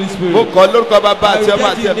 and the Holy Spirit. Mo kọ̀ lórúkọ bàbá I àti ọmọ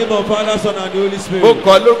reject àti it in the ẹ̀mí. name of Father, Son, and the Holy Spirit. Mo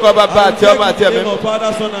kọ̀ lórúkọ bàbá I àti ọmọ reject àti it in the ẹ̀mí. name of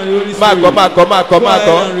Father, Son, and the Holy Máa Spirit. kọ̀ máa kọ̀ máa kọ̀ Go máa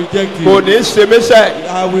kọ̀. ahead and reject Kò it. ní ṣe mí sẹ́.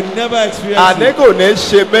 I will never experience Àní it. kò ní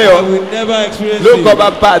ṣe mí o. I will never experience Lórúkọ it.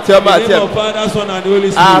 bàbá àti ọmọ In àti the name ẹ̀mí. of Father, Son, and the Holy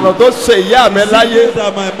Àrùn Spirit. tó ṣe ìyá mi The láyé. sickness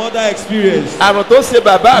that my mother experienced. Àrùn tó ṣe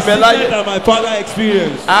bàbá The mi láyé. sickness that my father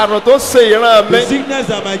experienced. Àrùn tó ṣe ìran mi. The sickness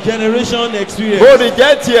that my generation Ó experienced.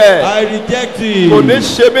 reject ẹ̀. I reject Kò ní it.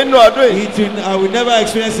 ṣe mí nínú ọdún yìí. I will never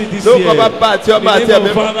experience it this Lórúkọ year. bàbá àti In ọmọ the àti name ẹ̀mí.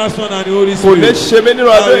 of Father, Son, and the Holy Kò ní Spirit. ṣe mí nínú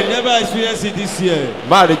I ọdún will yìí. never experience it this year.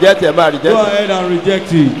 Máa reject ẹ̀, máa reject Go ẹ̀. ahead and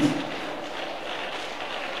reject it.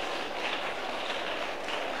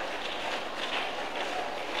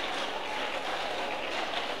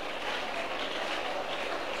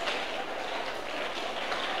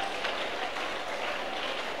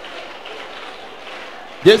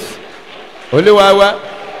 Jésù Olúwa wa.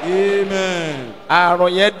 Amen.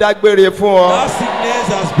 Àrùn yẹn dágbére fún ọ. That sickness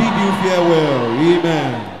has bid you farewell.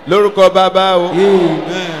 Amen. Lórúkọ bàbá o.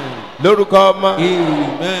 Amen. Lórúkọ ọmọ.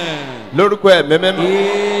 Amen. Lórúkọ ẹ̀mí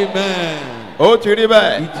mímọ́. Amen. Ó ti rí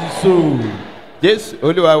bẹ́ẹ̀. It is so. Jésù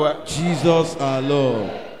Olúwa wa. Jesus our Lord.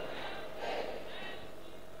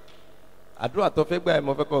 Àdúrà tó fẹ́ gbà ẹ́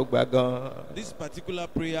mo fẹ́ kọ́ gbà gan-an. This particular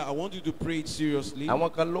prayer, I want you to pray it seriously. Àwọn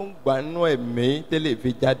kan ló ń gbà nínú ẹ̀mí tẹ́lẹ̀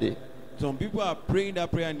fi jáde. Some people are praying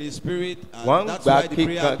that prayer in the spirit, Wọ́n and ń that's gbà why the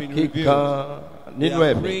prayer has kíkan been kíkan revealed. They nínú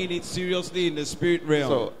are ẹ̀mí. praying it seriously in the spirit realm.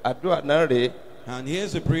 So àdúrà náà rèé. And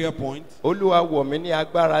here's the prayer point. Olúwa wọ̀ mí ní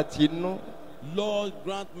agbára tinú. Lord,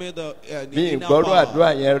 grant me the Mi inner ìgbọ́rọ̀ power.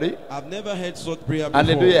 àdúrà yẹn rí. I've never heard such prayer before.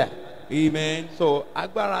 Hallelujah. Amen. So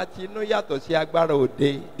agbára tinú yàtọ̀ sí agbára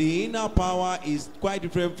òde. The inner power is quite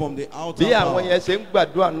different from the outer Bí àwọn power. yẹn ṣe ń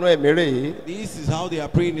gbàdúrà nínú ẹ̀mí rèé. This is how they are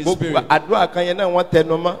praying in Gbogbo spirit. àdúrà kan yẹn náà wọ́n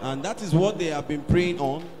tẹnu mọ́. And that is what they have been praying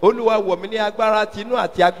on. Olúwa wọ̀ mí ní agbára tinú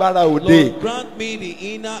àti agbára òde. Lord, grant me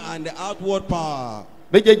the inner and the outward power.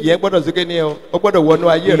 Méjèèjì yẹn gbọ́dọ̀ sókè ní o. Ó gbọ́dọ̀ wọnú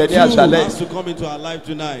ayé rẹ The ní two àṣálẹ́. has to come into our life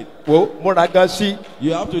tonight. Wo múra gan sí.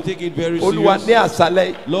 You have to take it very Olúwa ní serious.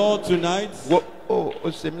 àṣálẹ́. Lord, tonight, Wo ó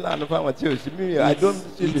ṣe mí láàánú fáwọn tí ò sí mí. I don't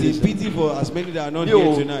see it the is reason. pity for as many that are not Mi here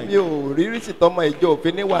ò tonight. rí rísì tọmọ ìjọ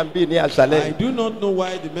òfin ní wàmbí ní I àṣálẹ́. do not know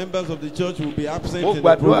why the members of the church will be absent Mo in the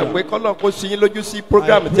gbàdúrà pé program. kọ́lọ́ kó sí yín lójú sí I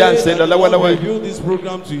program pray tí a ń ṣe that lọ the Lord lọ́wọ́lọ́wọ́ will yìí. reveal this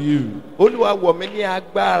program to you. Olúwa wọ̀ mí ní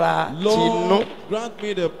agbára tinú Lord, grant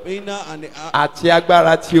me the inner and the, àti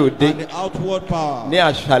agbára tí òde and the outward power ní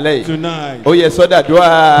àṣálẹ́ yìí. tonight. Ó yẹ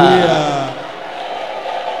sọ́dàdúrà. Prayer.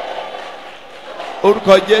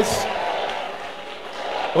 Orúkọ Jésù.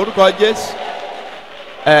 Orúkọ Jésù.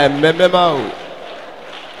 Ẹ̀mẹ́mẹ́má o.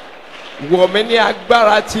 Wọ̀ mí ní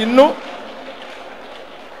agbára tinú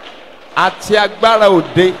àti agbára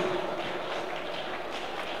òde.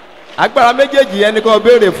 Agbára méjèèjì yẹn ni kò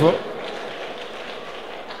béèrè fún.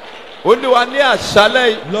 Olúwa ní àṣálẹ́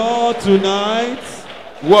yìí. Lord, tonight,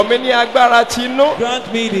 Wọ̀ mí ní agbára tinú grant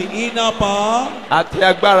me the inner power àti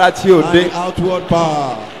agbára tí and òde. the outward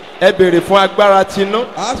power. Ẹ béèrè fún agbára tinú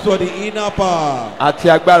Ask for the inner power àti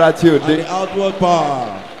agbára tí and òde. the outward power.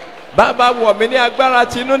 Bàbá wọ̀ mí ní agbára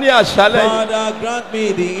tinú ní àṣálẹ́ yìí Father, grant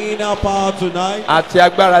me the inner power tonight àti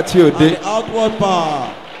agbára tí and òde. the outward power.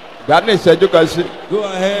 Gbà ní ìṣẹ́jú kan sí. Go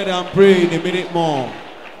ahead and pray in a minute more.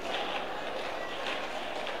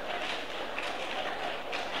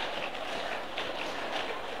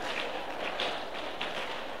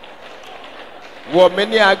 Wọ̀ mí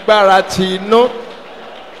ní agbára tinú.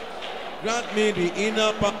 Grant me the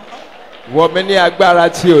inner power Wọ̀ mí ní agbára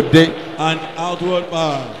tí òde. and outward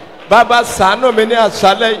power. Bàbá ṣàánú mi ní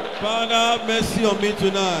àṣálẹ́ yìí. Father, have mercy on me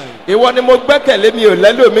tonight. Ìwọ ni mo gbẹ́kẹ̀lé mi ò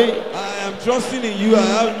lẹ́lòmí. I am trusting in you. I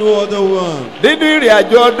have no other one. Nínú ìrìn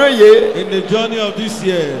àjò ọdún yìí. In the journey of this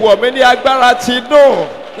year, Wọ̀ mí ní agbára tinú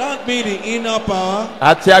grant me the inner power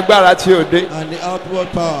àti agbára tí òde. and the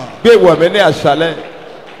outward power. Gbé wọ̀ mí ní àṣálẹ́.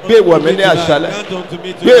 Gbé wọ̀ mí ní àṣálẹ́. Grant unto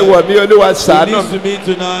me Gbé wọ̀ tonight. mí Olúwa ṣàánú Release mi. to me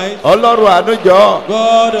tonight. Ọlọ́run àánú jọ̀ọ́.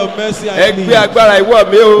 God of mercy, Ẹ I gbé need. agbára ìwọ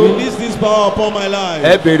mi o. Release this power upon my Ẹ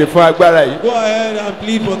life. béèrè fún agbára yìí. Go ahead and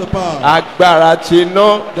plead for the power. Agbára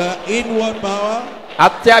tinú The inward power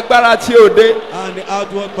àti agbára tí òde. and the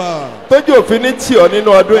outward power. Tójú òfin ní tì ọ́ nínú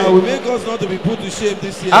ọdún That will yìí. make us not to be put to shame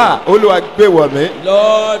this year. Olúwa gbé wọ̀ mí.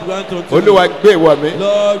 Lord, grant unto Olúwa me. gbé wọ̀ mí.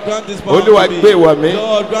 Lord, grant this power Olúwa unto gbé wọ̀ me. mí.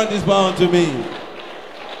 Lord, grant this power unto me.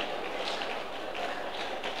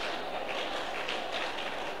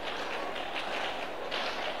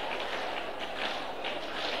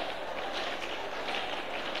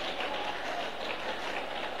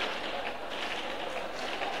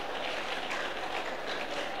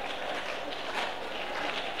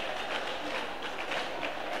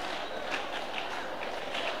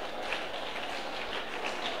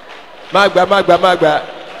 Má gbà.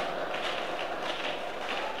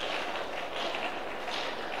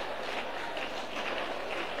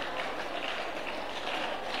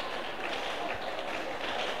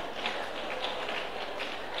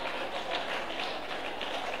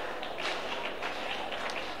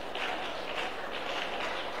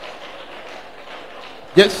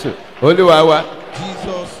 Jésù Olúwa wa.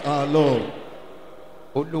 Jesus our Lord.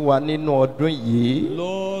 Olúwa nínú ọdún yìí.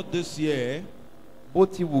 Lord, this year, Bó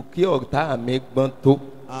ti wù kí ọ̀tá mi gbọ́n tó.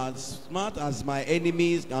 as smart as my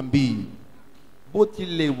enemies can be, Bó ti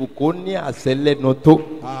lè wù kó ní àṣẹ lẹ́nu tó.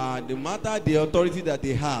 no matter the authority that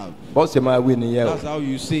they have, Bó ṣe máa wí nìyẹn o. that's how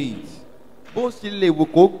you say it. Bó ti lè wù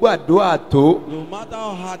kó gbàdúrà tó. No matter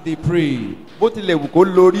how hard they pray, Bó ti lè wù kó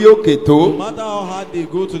lórí òkè no tó. matter how hard they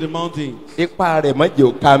go to the mountains, Ipá rẹ̀ má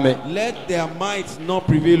jẹ́ ó ká mi. let their might not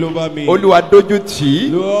prevail over me. Olúwa dójú tì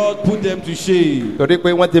í. Lord, put them to shame, Torí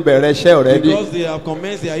pé wọ́n ti bẹ̀rẹ̀ iṣẹ́ already. because they have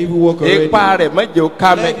commenced their evil work already. Ipá rẹ̀ má jẹ́ ó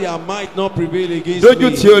ká mi. Let their might not prevail against Dójú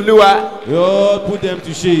tì me. Olúwa. Lord, put them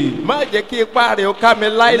to shame. Má jẹ́ kí ipá rẹ̀ ó ká mi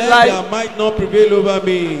Let láíláí. their might not prevail over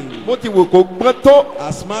me. Bó ti wù kó gbọ́n tó.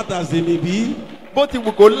 As smart as they may be, Bó ti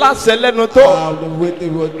wù kó láṣẹ lẹ́nu tó. with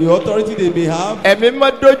the authority they may have, Ẹ̀mí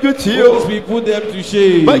má dójú tì í o. Holy Spirit, put them to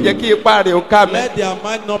shame. Má jẹ́ kí ipá rẹ̀ ó ká mi. Let their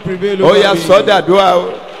might not prevail Ó over yá me. sọ́dàdúrà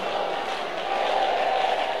o.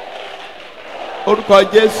 Orúkọ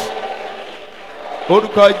Jésù.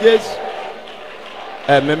 Orúkọ Jésù.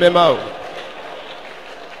 Ẹ̀mí mímọ́ o.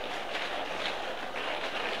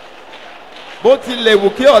 Bó ti lè wù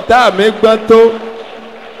kí ọ̀tá mi gbọ́n tó.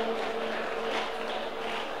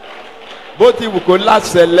 Bó ti wù kó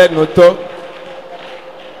láṣẹ lẹ́nu tó.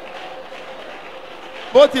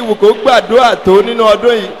 Bó ti wù kó gbàdúrà tó nínú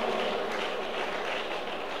ọdún yìí.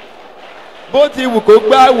 Bó ti wù kó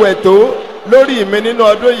gbààwẹ̀ tó lórí mi nínú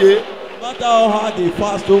ọdún yìí. No matter how hard they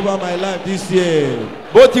fast over my life this year,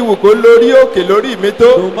 Bó ti wù kó lórí òkè lórí mi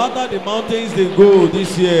tó. no matter the mountains they go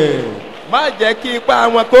this year, Má jẹ́ kí ipá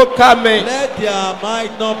wọn kó ká mi. let their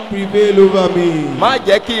might not prevail over me. Má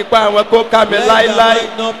jẹ́ kí ipá wọn kó ká mi Let their láíláí.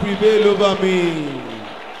 might not prevail over me.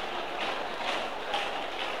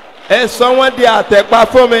 Ẹ sọ wọ́n di àtẹ̀pá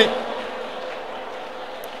fún mi.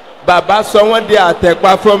 Bàbá sọ wọ́n di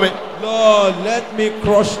àtẹ̀pá fún mi. Lord, let me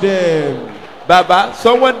crush them. Bàbá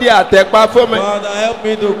sọ wọ́n di àtẹ̀pá fún mi. Father, help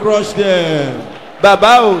me to crush them.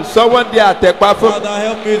 Bàbá o sọ wọ́n di àtẹ̀pá fún mi. Father,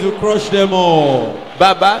 help me to crush them all.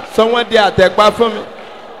 Bàbá sọ wọ́n di àtẹ̀pá fún mi.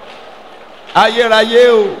 Ayérayé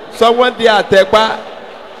o sọ wọ́n di àtẹ̀pá.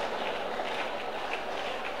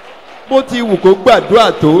 Bó ti wù kó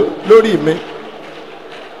gbàdúrà tó lórí mi.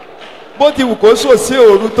 Bó ti wù kó sòsí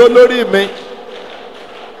òru tó lórí mi.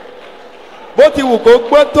 Bó ti wù kó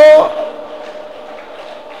gbọ́ tó.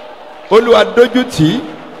 Olúwa dójú tì í.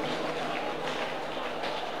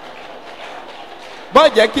 Má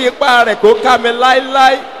jẹ́ kí ipá rẹ̀ kó ká mi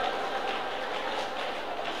láíláí.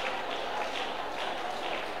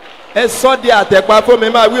 Ẹ sọ di àtẹ̀pá fún mi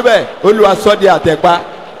máa wí bẹ́ẹ̀. Olúwa sọ di àtẹ̀pá.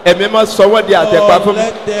 Ẹ̀mí máa sọ wọ́n di àtẹ̀pá fún Lord, mi.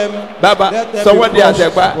 let them, Bàbá let them sọ be wọ́n di crushed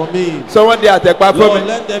àtẹ̀pá. for me. Sọ wọ́n di àtẹ̀pá fún Lord, mi.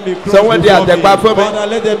 let them be crushed Sọ wọ́n di before àtẹ̀pá fún mi. Father,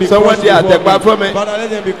 let them be Sọ wọ́n crushed di àtẹ̀pá before fún mi. Father, let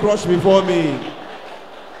them be crushed before me.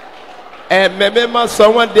 Ẹ̀mí mímọ́ sọ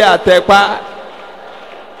wọ́n di àtẹ̀pá.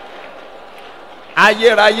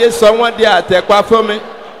 Ayérayé sọ wọ́n di àtẹ̀pá fún mi.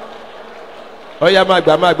 Ó yá má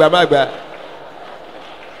gbà má gbà má gbà.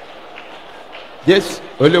 Jésù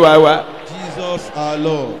Olúwa wa. Jesus our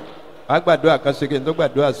Lord. Wàá gbàdúrà kan ṣe kí n tó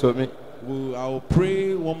gbàdúrà sómi. I will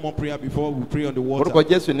pray one more prayer before we pray on the water. Orúkọ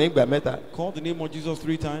Jésù ní ìgbà mẹ́ta. Call the name of Jesus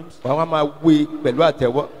 3 times, Wàá wá máa wí pẹ̀lú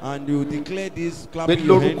àtẹ̀wọ́. and you declare this, Pé clapping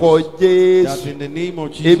your hands, lórúkọ that Jésù. in the name of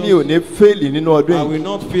Èmi ò Jesus, ní fèlì nínú ọdún I will yìí.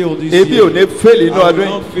 not fail this Èmi year. ò ní fèlì nínú I ọdún will yìí.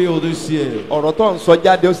 not fail this year. Ọ̀rọ̀ tó ń sọ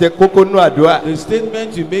jáde ó ṣe kókó nínú àdúrà. The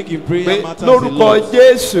statement you make in prayer Pé matters a lórúkọ lot.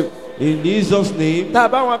 Jésù. In Jesus' name, Tá a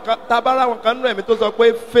bá ra wọn kan nínú ẹ̀mí tó sọ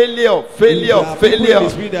pé failure there are people in failure. the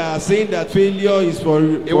spirit that are saying that failure is for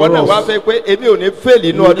Ìwọ náà wá us. fẹ́ pé èmi ò ní fèlì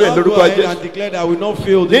You nínú will ọdún yìí now go lórúkọ ahead Jésù. and declare that I will not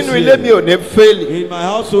fail this Nínú ilé mi year. ò ní fèlì. In my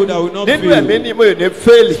household, I will not Nínú fail. ẹ̀mí ni mo ò ní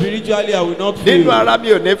fèlì. Spiritually, I will not Nínú fail. ara mi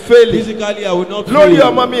ò ní fèlì. Physically, I will not Lórí fail.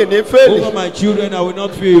 ọmọ mi ò ní fèlì. Over my children, I will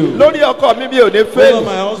not fail. Lórí ọkọ mi ò ní Over fèlì.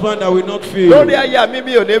 my husband, I will not fail. Lórí aya mi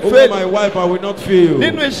ò ní Over fèlì. my wife, I will not fail.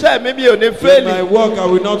 Nínú iṣẹ́ mi ò ní In my fèlì. work, I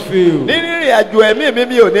will not fail. Nínú ìrìn àjò ẹ̀mí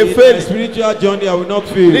mi ò ní In my fèlì. spiritual journey, I will not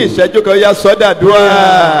Ní fail. ìṣẹ́jú kan yá sọ́dà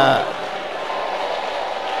dúrà.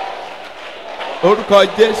 Orúkọ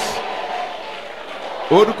Jésù.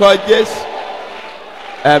 Orúkọ Jésù.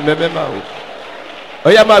 Ẹ̀mí mímọ́ o. Ó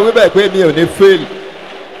yá máa wí bẹ́ẹ̀ pé èmi ò ní fèlì.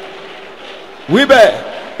 Wí bẹ́ẹ̀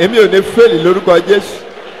èmi ò ní fèlì lórúkọ Jésù.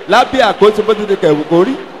 Lábẹ́ àkóso bó ti di kẹ̀wù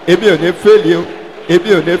kórí. Èmi ò ní fèlì o. Èmi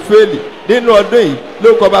ò ní fèlì. Nínú ọdún yìí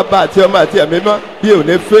lórúkọ bàbá àti ọmọ àti ẹ̀mí mọ́ bí ò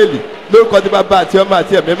ní fẹ́ẹ̀lì lórúkọ tí bàbá àti ọmọ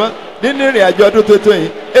àti ẹ̀mí mọ́ nínú ìrìn àjò ọdún tuntun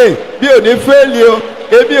yìí bí ò ní fẹ́ẹ̀lì o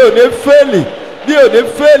ebi ò ní fẹ́ẹ̀lì bí ò ní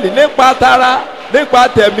fẹ́ẹ̀lì nípa tara nípa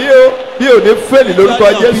tẹ̀mí o bí ò ní fẹ́ẹ̀lì lórúkọ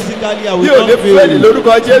Jésù bí ò ní fẹ́ẹ̀lì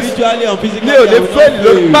lórúkọ Jésù bí ò ní fẹ́ẹ̀lì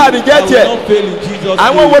lórúkọ báà ní jẹ́ tiẹ̀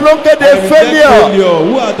àwọn wo ló ń kéde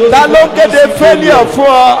failure ta ló ń kéde failure fún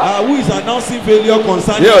ọ who is announcing failure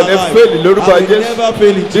concerning bí ò your ní life? fẹ́ẹ̀lì lórúkọ I will Jésù never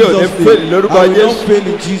fail in bí ò ní Jesus' fẹ́ẹ̀lì name. lórúkọ I will not Jésù. fail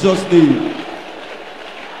in Jesus' name.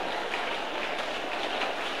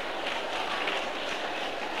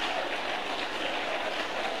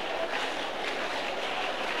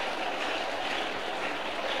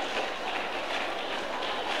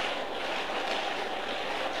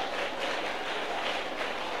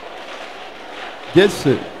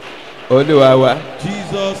 Jésù Olúwa wa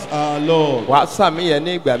Jesus our Lord. wàá sàmì yẹn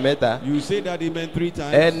ní ìgbà mẹ́ta You say that amen 3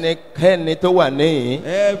 times. ẹnikẹ́ni tó wà níyìn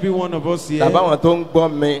Every one of us here. tàbáwọn tó ń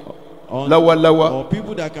gbọ́ mi on- lọ́wọ́lọ́wọ́ or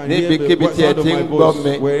people that can hear níbikíbi the tí ẹ sound of ti my ń gbọ́ voice,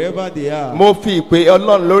 mi wherever they are. mo fi ìpè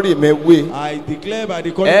Ọlọ́run lórí mi wí I declare by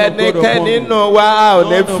the calling of God upon ẹnikẹ́ni you. nínú wa a ò ní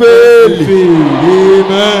None of us will fẹ́ẹ̀lì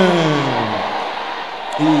fail. Amen.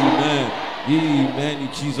 Amen. Amen. In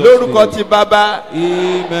Jesus' lórúkọ name. ti bàbá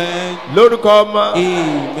Amen. lórúkọ ọmọ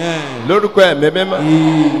Amen. lórúkọ ẹ̀mí mímọ́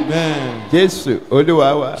Amen. Jésù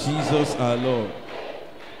Olúwa wa Jesus our Lord.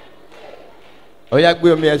 ó yá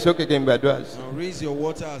gbé omi ẹ̀ sókè kí n gbàdúrà sí. Now raise your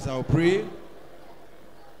water as I'll pray.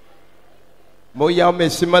 mo ya omi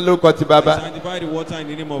ìsímọ́ lórúkọ ti bàbá Sanctify the water in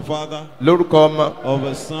the name of Father, lórúkọ ọmọ of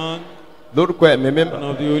the Son, lórúkọ ẹ̀mí and mímọ́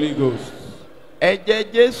of the Holy Ghost. ẹ̀jẹ̀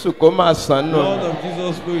Jésù kó máa sàn nù Lord of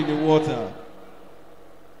Jesus, flow in the water.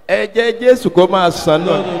 ẹ̀jẹ̀ Jésù kó máa sàn nù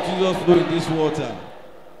Lord of Jesus, flow in this water.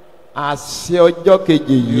 àṣẹ ọjọ́ kejì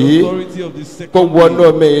The yìí authority of the second kó wọnú day.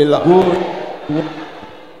 omi yìí lọ Go.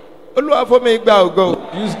 Olúwa fún mi gba ògo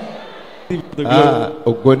Use the glory.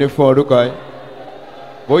 ògo ni fún orúkọ yìí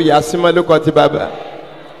mo yà símọ́ lórúkọ ti bàbá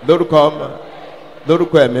lórúkọ ọmọ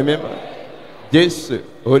lórúkọ ẹ̀mí mímọ́ Jésù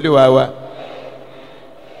Olúwa wa.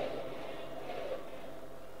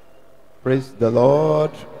 Praise the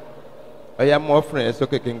Lord. Ọ̀yá mú ọ̀fìn ẹ̀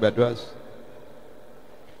sókè kí n gbàdúrà sí.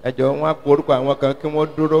 Ẹ jọ̀ọ́ wọ́n á po orúkọ àwọn kan kí wọ́n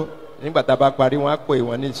dúró nígbà tá a bá parí wọ́n á pè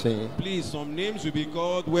wọ́n nísìnyí. Please, some names will be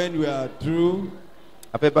called when we are through.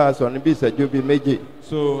 A fẹ́ bá a sọ̀rọ̀ níbi ìṣẹ́jú bíi méje.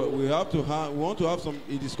 So we want to have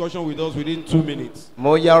a discussion with us within 2 minutes.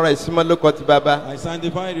 Mo yá ọ̀rọ̀ ìsímọ́ lórúkọ ti bàbá I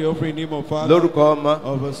sanctify the offering in the name of Father, lórúkọ ọmọ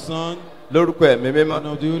of the Son, lórúkọ ẹ̀mí mímọ́. and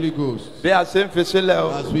of the Holy Ghost. Bí a ṣe ń fi sílẹ̀ o,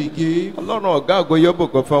 As we give, Ọlọ́run ọ̀gá ògo yóò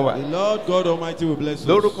bùkún fún wa. the Lord God Almighty will bless us.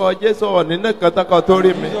 Lórúkọ Jésù ọ̀ní ní kàtàkàn tó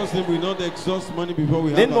rí In mi. Jesus' name, we will not exhaust money before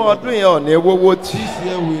we have Nínú our ọdún yẹn ọ̀ní ewówó tí This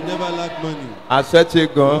year we will never lack money. àṣẹ ti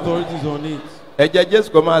gan. Authorities on it. Ẹ̀jẹ̀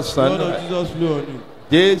Jésù kò máa sàn Lord nù. of Jesus, flow on it.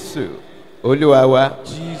 Jésù Olúwa wa.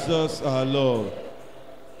 Jesus our Lord.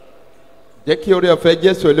 Jẹ́ kí orí ọ̀fẹ́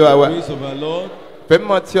Jésù Olúwa wa. Grace of our Lord, Fẹ́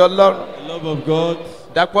mọ̀ ti Ọlọ́run. the love of God,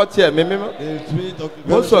 Dápọ̀ tí ẹ̀mí mímọ́. the Spirit of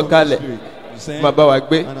the Ó fellowship of the sọ̀kalẹ̀. Spirit. Descend Máa bá wa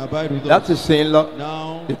gbé and abide with láti us sin lọ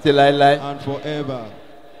now títí láéláé. and forever.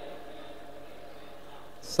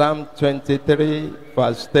 Psalm 23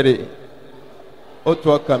 verse 3. Ó tu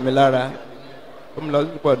ọkàn mi lára. Ó mi lọ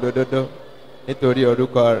sí pọ̀ dòdòdó nítorí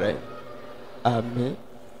orúkọ rẹ̀. Àmín.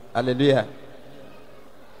 Hallelujah.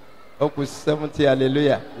 Ó kù 70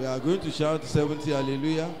 hallelujah. We are going to shout 70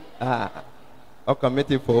 hallelujah. Ọkàn mi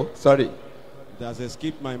ti fò. Sorry. It has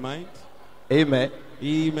escaped my mind. Amen.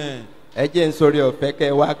 Amen. Ẹ jẹ́ n sórí ọ̀fẹ́ kẹ́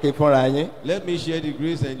ẹ wá ké fúnra yín. Let me share the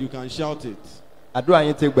grace and you can shout it. Àdúrà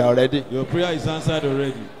yín ti gbà already. Your prayer is answered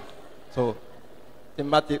already. So tí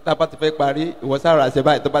tá a bá ti fẹ́ parí ìwọ sára ṣe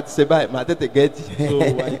báyìí tó bá ti ṣe báyìí màá tètè gẹ́ẹ̀tì. So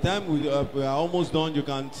by the time we are almost done, you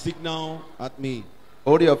can signal at me.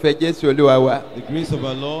 Orí ọ̀fẹ́ Jésù Olúwa wa. The grace of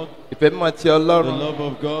our Lord, Ìfẹ́ mímọ́ ti the Ọlọ́run. love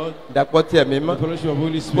of God, Dàpọ̀ tí ẹ̀mí the mọ́. fellowship of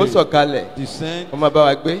Holy Ó Spirit, sọ̀kalẹ̀. descend Ó máa bá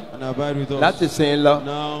wa gbé and abide with us láti sin lọ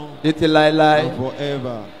now títí láéláé. and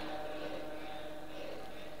forever.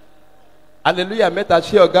 Hallelujah mẹ́ta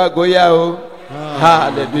sí ọ̀gá àgóyá o.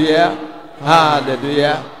 Hallelujah.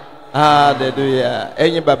 Hallelujah. Hallelujah.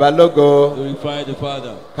 Ẹ̀yin bàbá lógo. Glorify the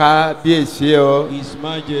Father, Kábíyèsí o. His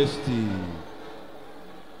Majesty.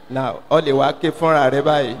 Now ọ lè wá ké fúnra rẹ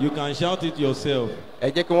báyìí. You can shout it yourself. Ẹ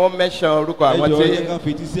jẹ́ kí wọ́n mention orúkọ Ẹ àwọn jọ̀ọ́ tí jẹ́ ká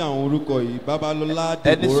fetí sí àwọn orúkọ yìí. Babalọlá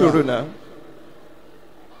ẹni sùúrù Deborah. náà.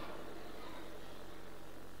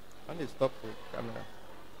 Wọ́n lè stop the camera.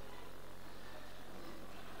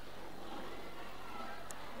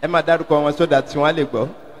 Ẹ máa dárúkọ wọn sódà tí wọ́n á lè gbọ́.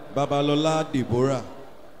 Babalọlá Deborah,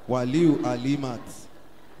 Waliu Alimat,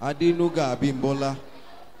 Adenuga Abimbola,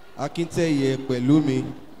 Akinteye Pẹ̀lúmi,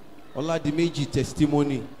 Ọládìméjì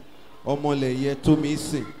Testimony, Ọmọlẹ̀yẹ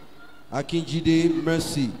Tómísìn, Akínjídé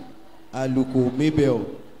Mercy, Aluko Mabel,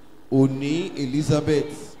 Oni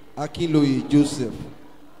Elizabeth, Akinloye Joseph,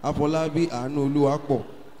 Afolabi Anu Oluwapo,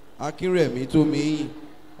 Akinremi Tomiyin,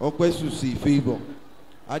 Opesusi Favour,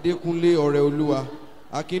 Adekunle Oreoluwa,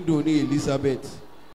 Akindoni Elizabeth,